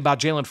raving to me about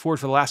Jaylan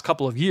Ford for the last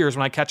couple of years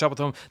when I catch up with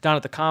him down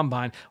at the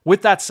Combine.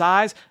 With that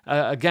size,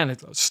 again,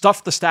 it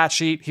stuffed the stat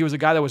sheet. He was a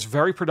guy that was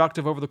very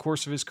productive over the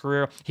course of his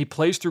career. He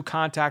plays through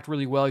contact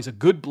really well. He's a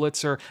good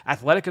blitzer,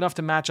 athletic enough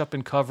to match up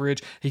in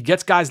coverage. He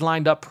gets guys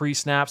lined up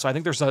pre-snap, so I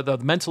think there's the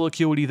mental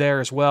acuity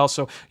there as well.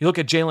 So you look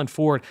at Jaylan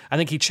Ford, I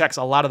think he checks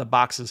a lot of the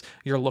boxes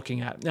you're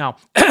looking at. Now,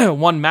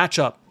 one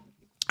matchup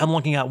I'm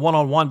looking at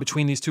one-on-one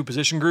between these two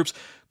position groups.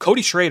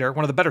 Cody Schrader,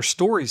 one of the better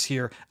stories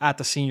here at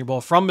the Senior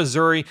Bowl, from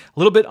Missouri, a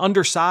little bit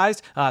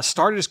undersized,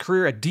 started his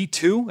career at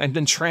D2 and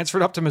then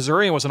transferred up to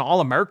Missouri and was an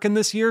All-American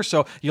this year.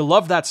 So you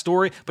love that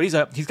story, but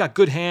he's got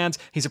good hands.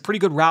 He's a pretty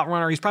good route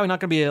runner. He's probably not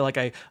going to be like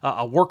a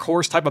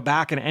workhorse type of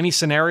back in any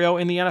scenario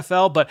in the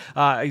NFL, but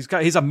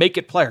he's a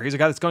make-it player. He's a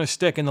guy that's going to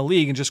stick in the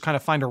league and just kind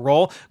of find a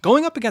role.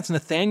 Going up against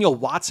Nathaniel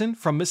Watson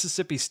from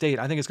Mississippi State,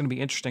 I think it's going to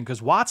be interesting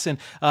because Watson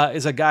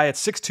is a guy at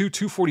 6'2",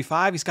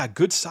 245. He's got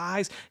good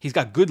size. He's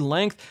got good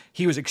length.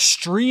 He was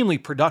extremely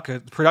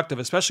productive,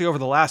 especially over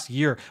the last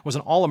year. Was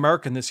an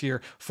All-American this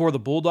year for the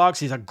Bulldogs.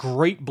 He's a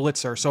great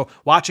blitzer. So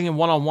watching him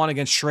one-on-one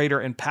against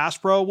Schrader in pass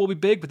pro will be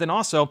big, but then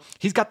also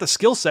he's got the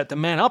skill set to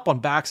man up on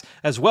backs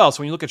as well.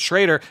 So when you look at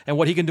Schrader and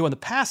what he can do in the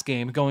pass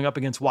game going up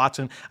against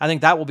Watson, I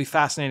think that will be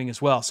fascinating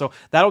as well. So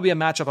that'll be a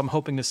matchup I'm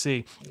hoping to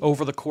see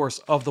over the course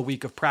of the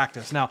week of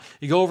practice. Now,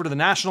 you go over to the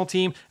national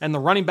team, and the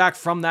running back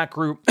from that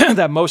group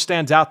that most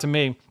stands out to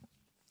me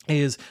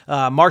is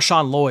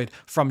Marshawn Lloyd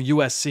from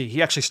USC.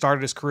 He actually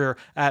started his career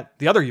at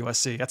the other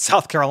USC, at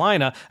South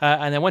Carolina,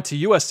 and then went to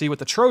USC with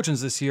the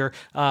Trojans this year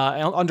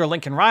under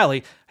Lincoln Riley.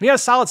 And he had a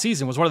solid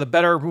season, was one of the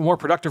better, more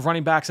productive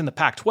running backs in the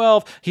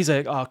Pac-12. He's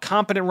a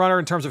competent runner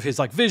in terms of his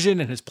vision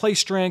and his play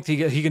strength.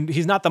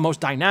 He's not the most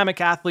dynamic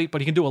athlete,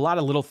 but he can do a lot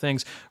of little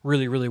things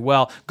really, really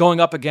well.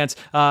 Going up against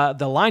the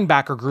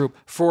linebacker group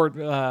for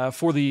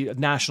the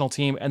national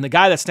team, and the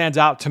guy that stands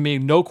out to me,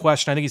 no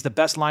question, I think he's the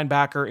best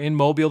linebacker in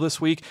Mobile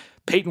this week,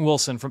 Peyton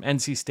Wilson from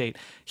NC State.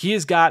 He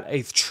has got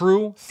a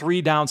true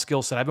 3-down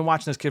skill set. I've been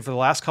watching this kid for the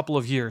last couple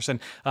of years, and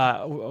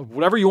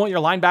whatever you want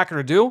your linebacker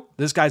to do,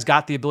 this guy's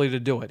got the ability to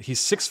do it.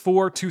 He's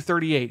 6'4",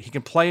 238. He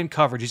can play in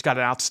coverage. He's got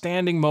an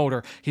outstanding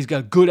motor. He's got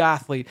a good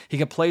athlete. He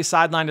can play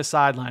sideline to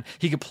sideline.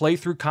 He can play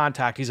through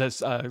contact. He's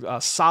a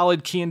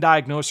solid key and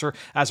diagnoser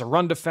as a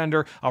run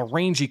defender, a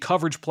rangy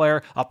coverage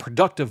player, a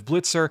productive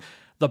blitzer.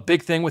 The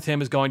big thing with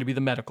him is going to be the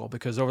medical,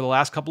 because over the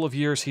last couple of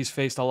years, he's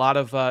faced a lot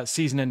of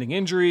season-ending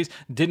injuries,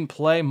 didn't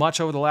play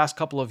much over the last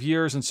couple of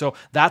years, and so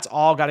that's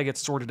all got to get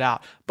sorted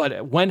out.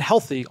 But when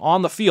healthy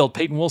on the field,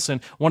 Peyton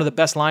Wilson, one of the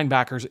best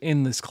linebackers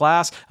in this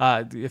class.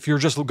 If you're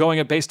just going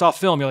at based off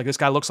film, you're like, this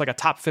guy looks like a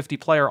top 50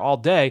 player all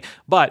day,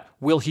 but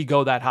will he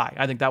go that high?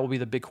 I think that will be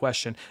the big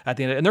question at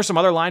the end. And there's some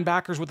other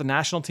linebackers with the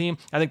national team,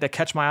 I think, that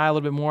catch my eye a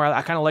little bit more.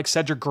 I kind of like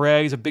Cedric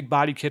Gray. He's a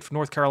big-bodied kid from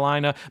North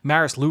Carolina.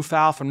 Maris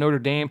Lufau from Notre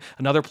Dame,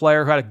 another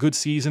player who had a good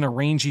season, a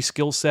rangy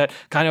skill set,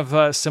 kind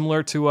of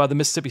similar to the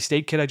Mississippi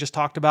State kid I just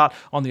talked about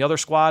on the other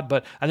squad.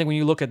 But I think when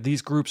you look at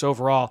these groups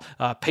overall,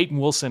 Peyton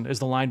Wilson is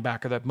the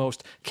linebacker that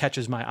most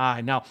catches my eye.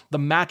 Now, the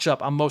matchup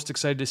I'm most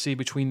excited to see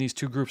between these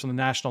two groups on the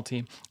national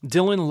team,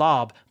 Dylan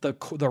Lobb, the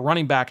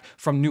running back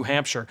from New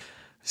Hampshire.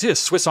 He's a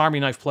Swiss Army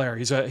knife player.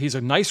 He's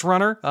a nice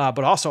runner,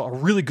 but also a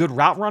really good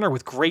route runner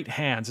with great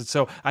hands. And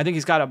so I think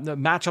he's got a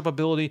matchup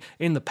ability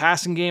in the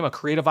passing game. A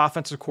creative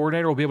offensive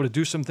coordinator will be able to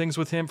do some things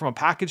with him from a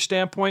package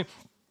standpoint.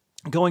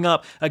 going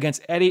up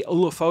against Eddie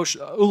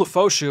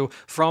Ulufoshu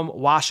from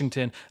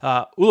Washington.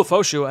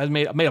 Ulufoshu has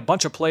made a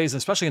bunch of plays,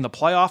 especially in the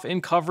playoff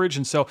in coverage,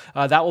 and so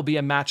that will be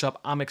a matchup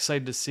I'm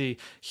excited to see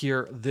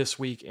here this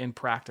week in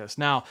practice.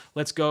 Now,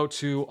 let's go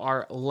to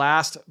our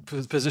last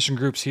position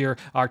groups here,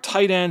 our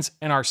tight ends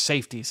and our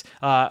safeties.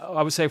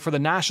 I would say for the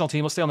national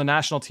team, let's stay on the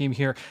national team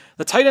here.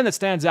 The tight end that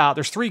stands out,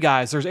 there's three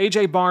guys. There's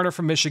A.J. Barner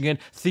from Michigan,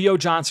 Theo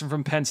Johnson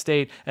from Penn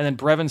State, and then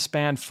Brevin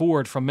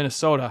Spann-Ford from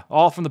Minnesota,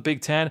 all from the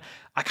Big Ten.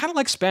 I kind of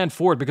like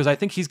Spann-Ford because I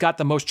think he's got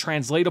the most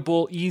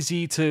translatable,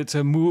 easy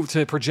to move,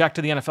 to project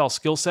to the NFL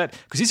skill set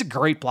because he's a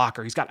great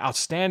blocker. He's got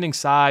outstanding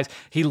size.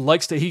 He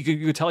likes to,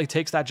 you could tell he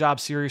takes that job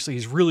seriously.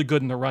 He's really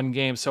good in the run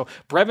game. So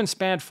Brevin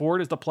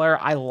Spann-Ford is the player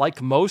I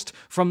like most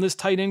from this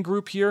tight end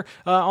group here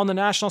on the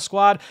national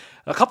squad.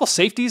 A couple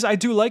safeties I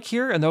do like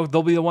here, and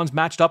they'll be the ones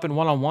matched up in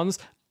one-on-ones.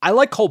 I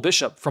like Cole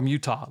Bishop from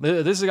Utah.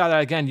 This is a guy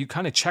that, again, you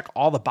kind of check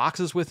all the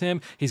boxes with him.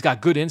 He's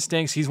got good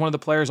instincts. He's one of the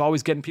players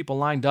always getting people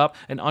lined up,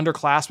 an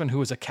underclassman who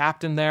was a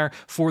captain there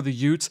for the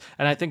Utes.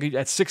 And I think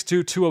at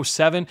 6'2",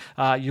 207,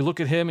 you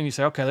look at him and you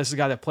say, okay, this is a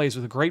guy that plays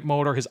with a great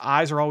motor. His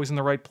eyes are always in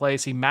the right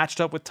place. He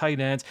matched up with tight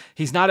ends.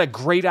 He's not a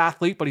great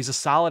athlete, but he's a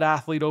solid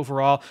athlete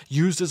overall,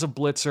 used as a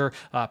blitzer,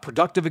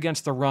 productive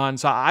against the run.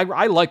 So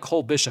I like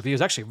Cole Bishop. He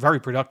was actually very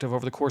productive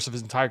over the course of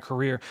his entire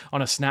career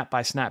on a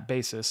snap-by-snap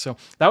basis. So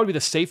that would be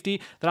the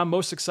safety that I'm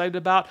most excited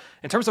about.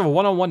 In terms of a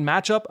one-on-one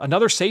matchup,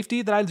 another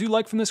safety that I do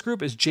like from this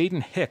group is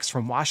Jaden Hicks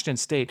from Washington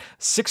State,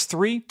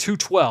 6'3",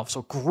 212.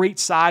 So great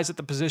size at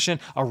the position,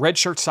 a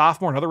redshirt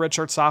sophomore, another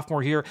redshirt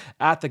sophomore here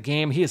at the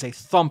game. He is a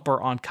thumper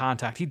on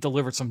contact. He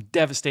delivered some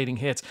devastating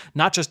hits,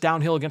 not just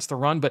downhill against the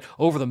run, but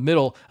over the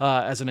middle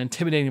as an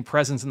intimidating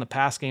presence in the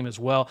pass game as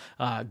well.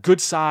 Good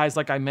size,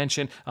 like I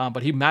mentioned,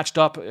 but he matched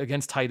up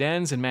against tight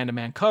ends in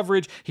man-to-man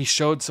coverage. He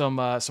showed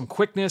some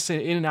quickness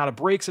in and out of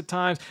breaks at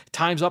times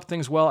up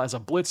things well as a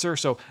blitzer.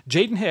 So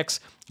Jaden Hicks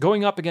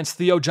going up against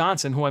Theo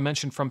Johnson, who I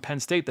mentioned from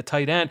Penn State, the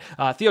tight end.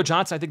 Theo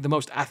Johnson, I think the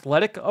most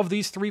athletic of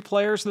these three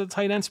players in the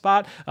tight end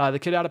spot, the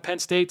kid out of Penn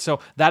State.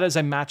 So that is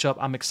a matchup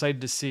I'm excited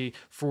to see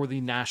for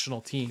the national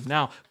team.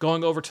 Now,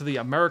 going over to the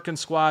American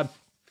squad,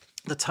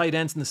 the tight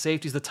ends and the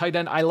safeties. The tight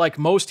end I like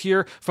most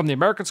here from the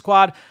American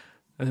squad,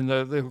 and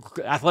the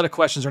athletic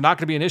questions are not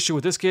going to be an issue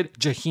with this kid,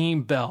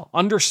 Jaheim Bell.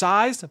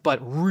 Undersized, but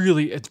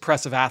really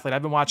impressive athlete.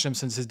 I've been watching him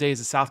since his days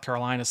at South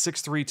Carolina,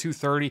 6'3",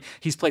 230.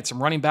 He's played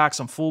some running back,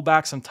 some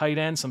fullback, some tight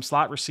end, some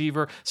slot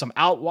receiver, some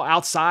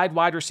outside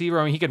wide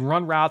receiver. I mean, he can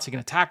run routes. He can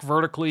attack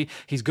vertically.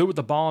 He's good with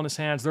the ball in his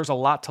hands. There's a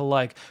lot to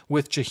like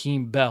with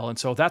Jaheim Bell. And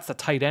so that's the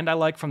tight end I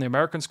like from the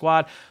American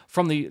squad.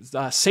 From the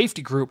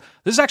safety group,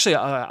 this is actually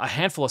a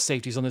handful of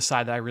safeties on this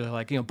side that I really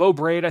like. Bo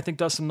Braid, I think,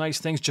 does some nice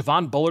things.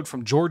 Javon Bullard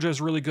from Georgia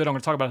is really good. I'm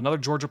going to talk about another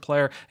Georgia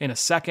player in a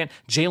second.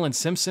 Jalen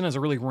Simpson is a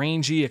really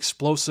rangy,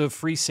 explosive,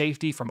 free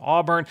safety from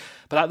Auburn.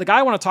 But the guy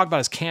I want to talk about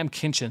is Cam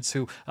Kinchens,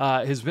 who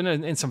has been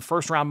in some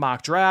first-round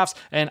mock drafts,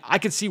 and I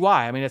can see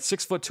why. I mean, at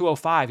 6',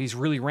 205, he's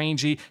really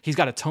rangy. He's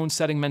got a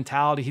tone-setting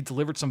mentality. He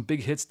delivered some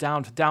big hits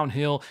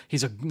downhill.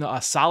 He's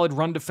a solid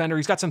run defender.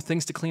 He's got some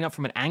things to clean up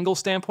from an angle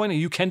standpoint, and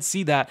you can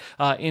see that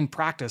in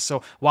practice.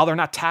 So while they're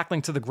not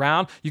tackling to the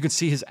ground, you can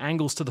see his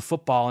angles to the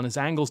football and his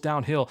angles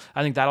downhill.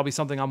 I think that'll be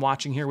something I'm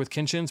watching here with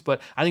Kinchens,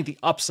 but I think the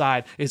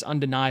upside is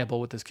undeniable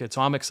with this kid.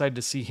 So I'm excited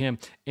to see him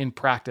in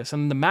practice.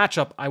 And the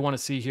matchup I want to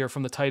see here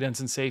from the tight ends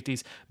and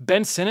safeties,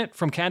 Ben Sinnott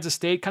from Kansas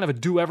State, kind of a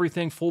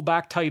do-everything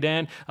fullback tight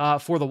end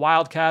for the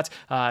Wildcats.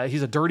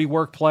 He's a dirty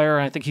work player,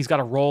 and I think he's got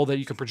a role that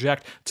you can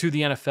project to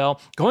the NFL.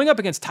 Going up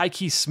against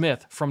Tyke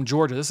Smith from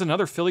Georgia. This is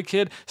another Philly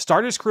kid.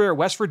 Started his career at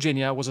West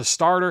Virginia, was a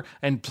starter,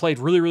 and played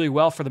really, really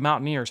well for the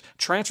Mountaineers.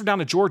 Transferred down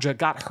to Georgia,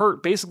 got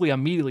hurt basically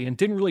immediately, and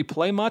didn't really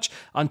play much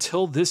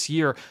until this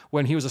year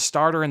when he was a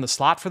starter in the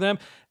slot for them.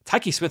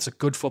 Tyke Smith's a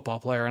good football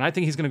player, and I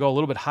think he's going to go a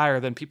little bit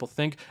higher than people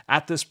think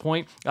at this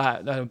point.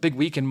 A big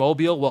week in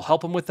Mobile will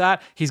help him with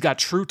that. He's got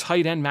true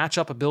tight end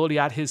matchup ability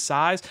at his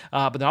size,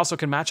 but then also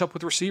can match up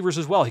with receivers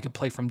as well. He can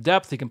play from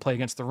depth. He can play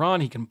against the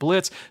run. He can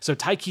blitz. So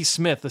Tyke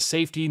Smith, the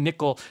safety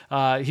nickel,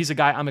 he's a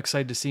guy I'm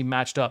excited to see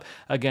matched up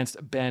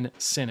against Ben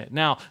Sinnott.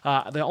 Now,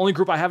 the only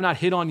group I have not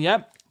hit on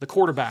yet, the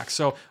quarterbacks.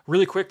 So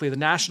really quickly, the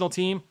national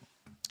team.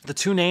 The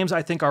two names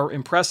I think are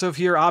impressive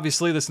here.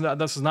 Obviously, this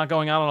is not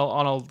going out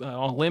on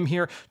a limb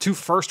here. Two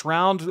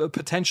first-round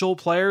potential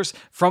players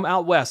from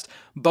out west,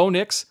 Bo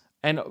Nix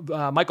and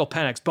Michael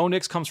Penix. Bo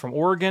Nix comes from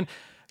Oregon.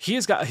 He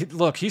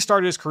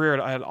started his career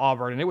at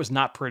Auburn, and it was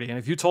not pretty. And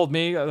if you told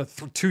me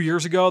 2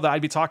 years ago that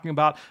I'd be talking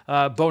about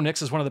Bo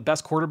Nix as one of the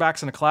best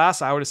quarterbacks in the class,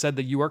 I would have said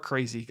that you are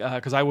crazy,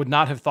 because I would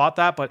not have thought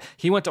that. But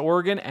he went to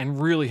Oregon and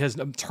really has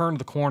turned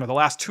the corner the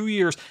last 2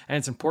 years. And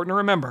it's important to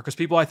remember, because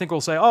people I think will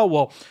say, oh,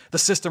 well, the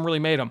system really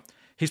made him.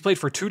 He's played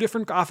for 2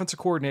 different offensive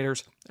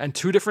coordinators and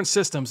 2 different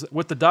systems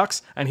with the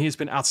Ducks, and he's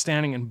been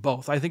outstanding in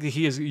both. I think that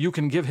you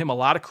can give him a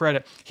lot of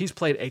credit. He's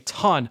played a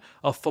ton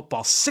of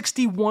football,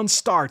 61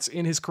 starts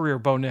in his career,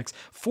 Bo Nix,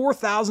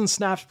 4,000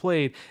 snaps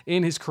played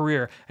in his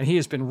career, and he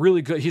has been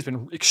really good. He's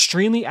been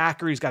extremely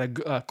accurate. He's got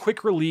a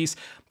quick release.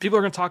 People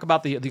are going to talk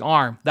about the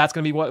arm. That's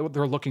going to be what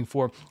they're looking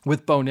for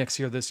with Bo Nix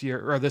here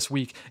this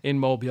week in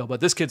Mobile.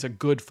 But this kid's a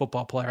good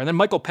football player. And then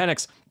Michael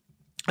Penix,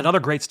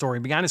 another great story.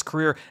 He began his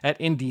career at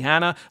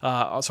Indiana.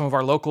 Some of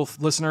our local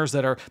listeners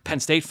that are Penn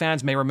State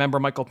fans may remember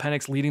Michael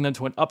Penix leading them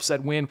to an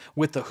upset win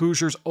with the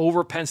Hoosiers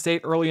over Penn State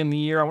early in the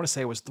year. I want to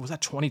say was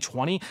that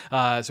 2020?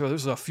 So this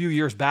was a few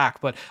years back.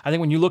 But I think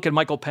when you look at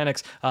Michael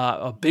Penix,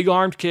 a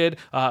big-armed kid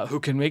who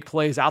can make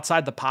plays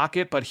outside the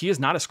pocket, but he is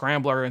not a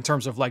scrambler in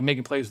terms of like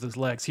making plays with his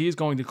legs. He is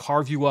going to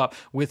carve you up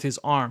with his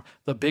arm.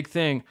 The big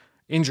thing,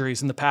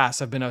 injuries in the past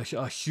have been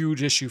a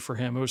huge issue for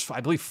him. It was, I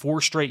believe, 4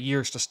 straight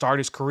years to start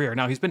his career.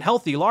 Now, he's been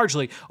healthy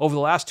largely over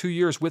the last 2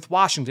 years with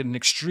Washington and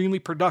extremely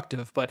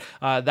productive, but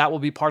that will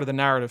be part of the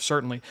narrative,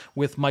 certainly,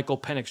 with Michael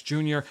Penix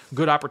Jr.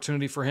 Good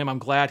opportunity for him. I'm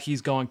glad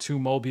he's going to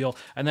Mobile.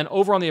 And then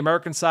over on the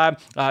American side,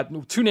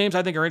 2 names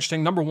I think are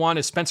interesting. Number 1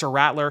 is Spencer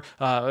Rattler,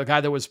 a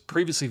guy that was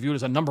previously viewed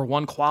as a number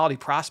 1 quality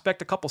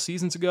prospect a couple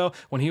seasons ago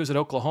when he was at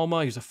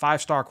Oklahoma. He was a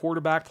 5-star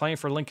quarterback playing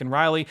for Lincoln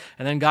Riley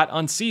and then got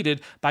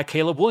unseated by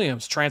Caleb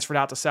Williams, transferred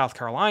out to South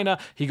Carolina.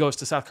 He goes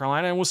to South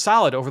Carolina and was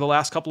solid over the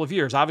last couple of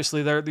years.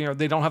 Obviously,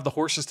 they don't have the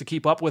horses to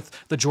keep up with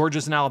the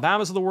Georgias and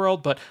Alabamas of the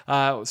world, but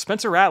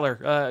Spencer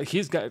Rattler,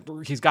 he's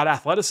got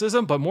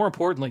athleticism, but more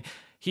importantly,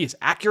 he is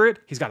accurate.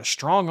 He's got a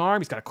strong arm.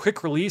 He's got a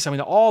quick release. I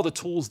mean, all the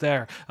tools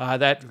there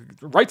that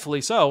rightfully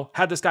so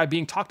had this guy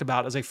being talked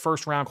about as a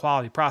first-round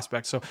quality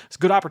prospect. So it's a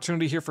good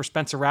opportunity here for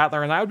Spencer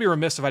Rattler. And I would be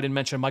remiss if I didn't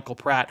mention Michael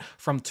Pratt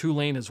from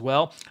Tulane as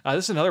well.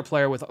 This is another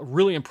player with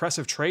really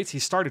impressive traits. He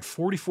started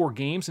 44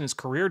 games in his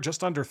career,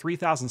 just under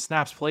 3,000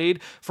 snaps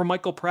played for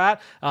Michael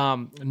Pratt.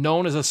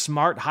 Known as a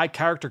smart,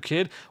 high-character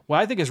kid. What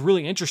I think is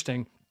really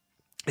interesting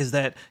is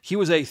that he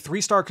was a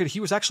 3-star kid. He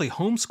was actually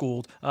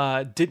homeschooled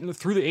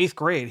through the 8th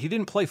grade. He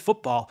didn't play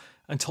football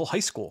until high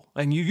school.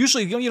 And you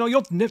usually, you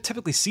don't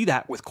typically see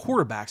that with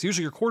quarterbacks.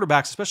 Usually your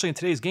quarterbacks, especially in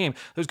today's game,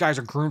 those guys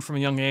are groomed from a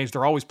young age.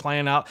 They're always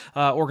playing out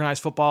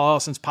organized football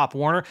since Pop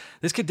Warner.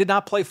 This kid did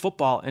not play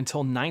football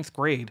until 9th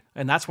grade,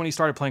 and that's when he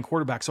started playing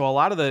quarterback. So a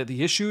lot of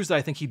the issues that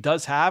I think he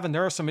does have, and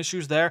there are some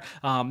issues there,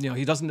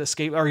 he doesn't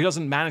escape, or he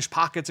doesn't manage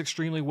pockets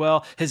extremely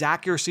well. His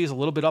accuracy is a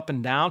little bit up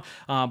and down,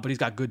 but he's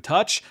got good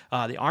touch.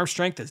 The arm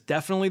strength is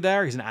definitely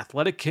there. He's an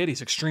athletic kid.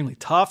 He's extremely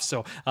tough.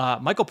 So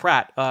Michael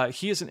Pratt,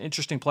 he is an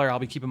interesting player I'll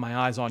be keeping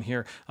my eyes on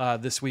here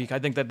this week. I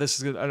think that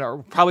this is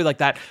probably like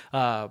that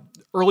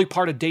early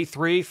part of day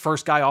 3,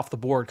 first guy off the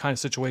board kind of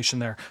situation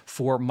there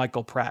for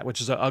Michael Pratt, which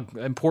is an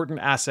important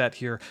asset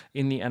here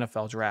in the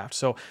NFL draft.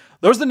 So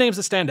those are the names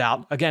that stand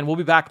out. Again, we'll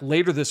be back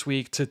later this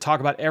week to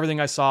talk about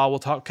everything I saw. We'll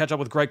catch up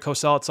with Greg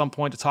Cosell at some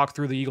point to talk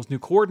through the Eagles' new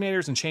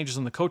coordinators and changes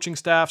in the coaching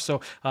staff. So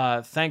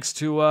thanks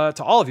to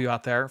all of you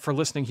out there for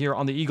listening here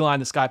on the Eagle Eye in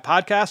the Sky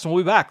podcast, and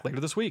we'll be back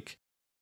later this week.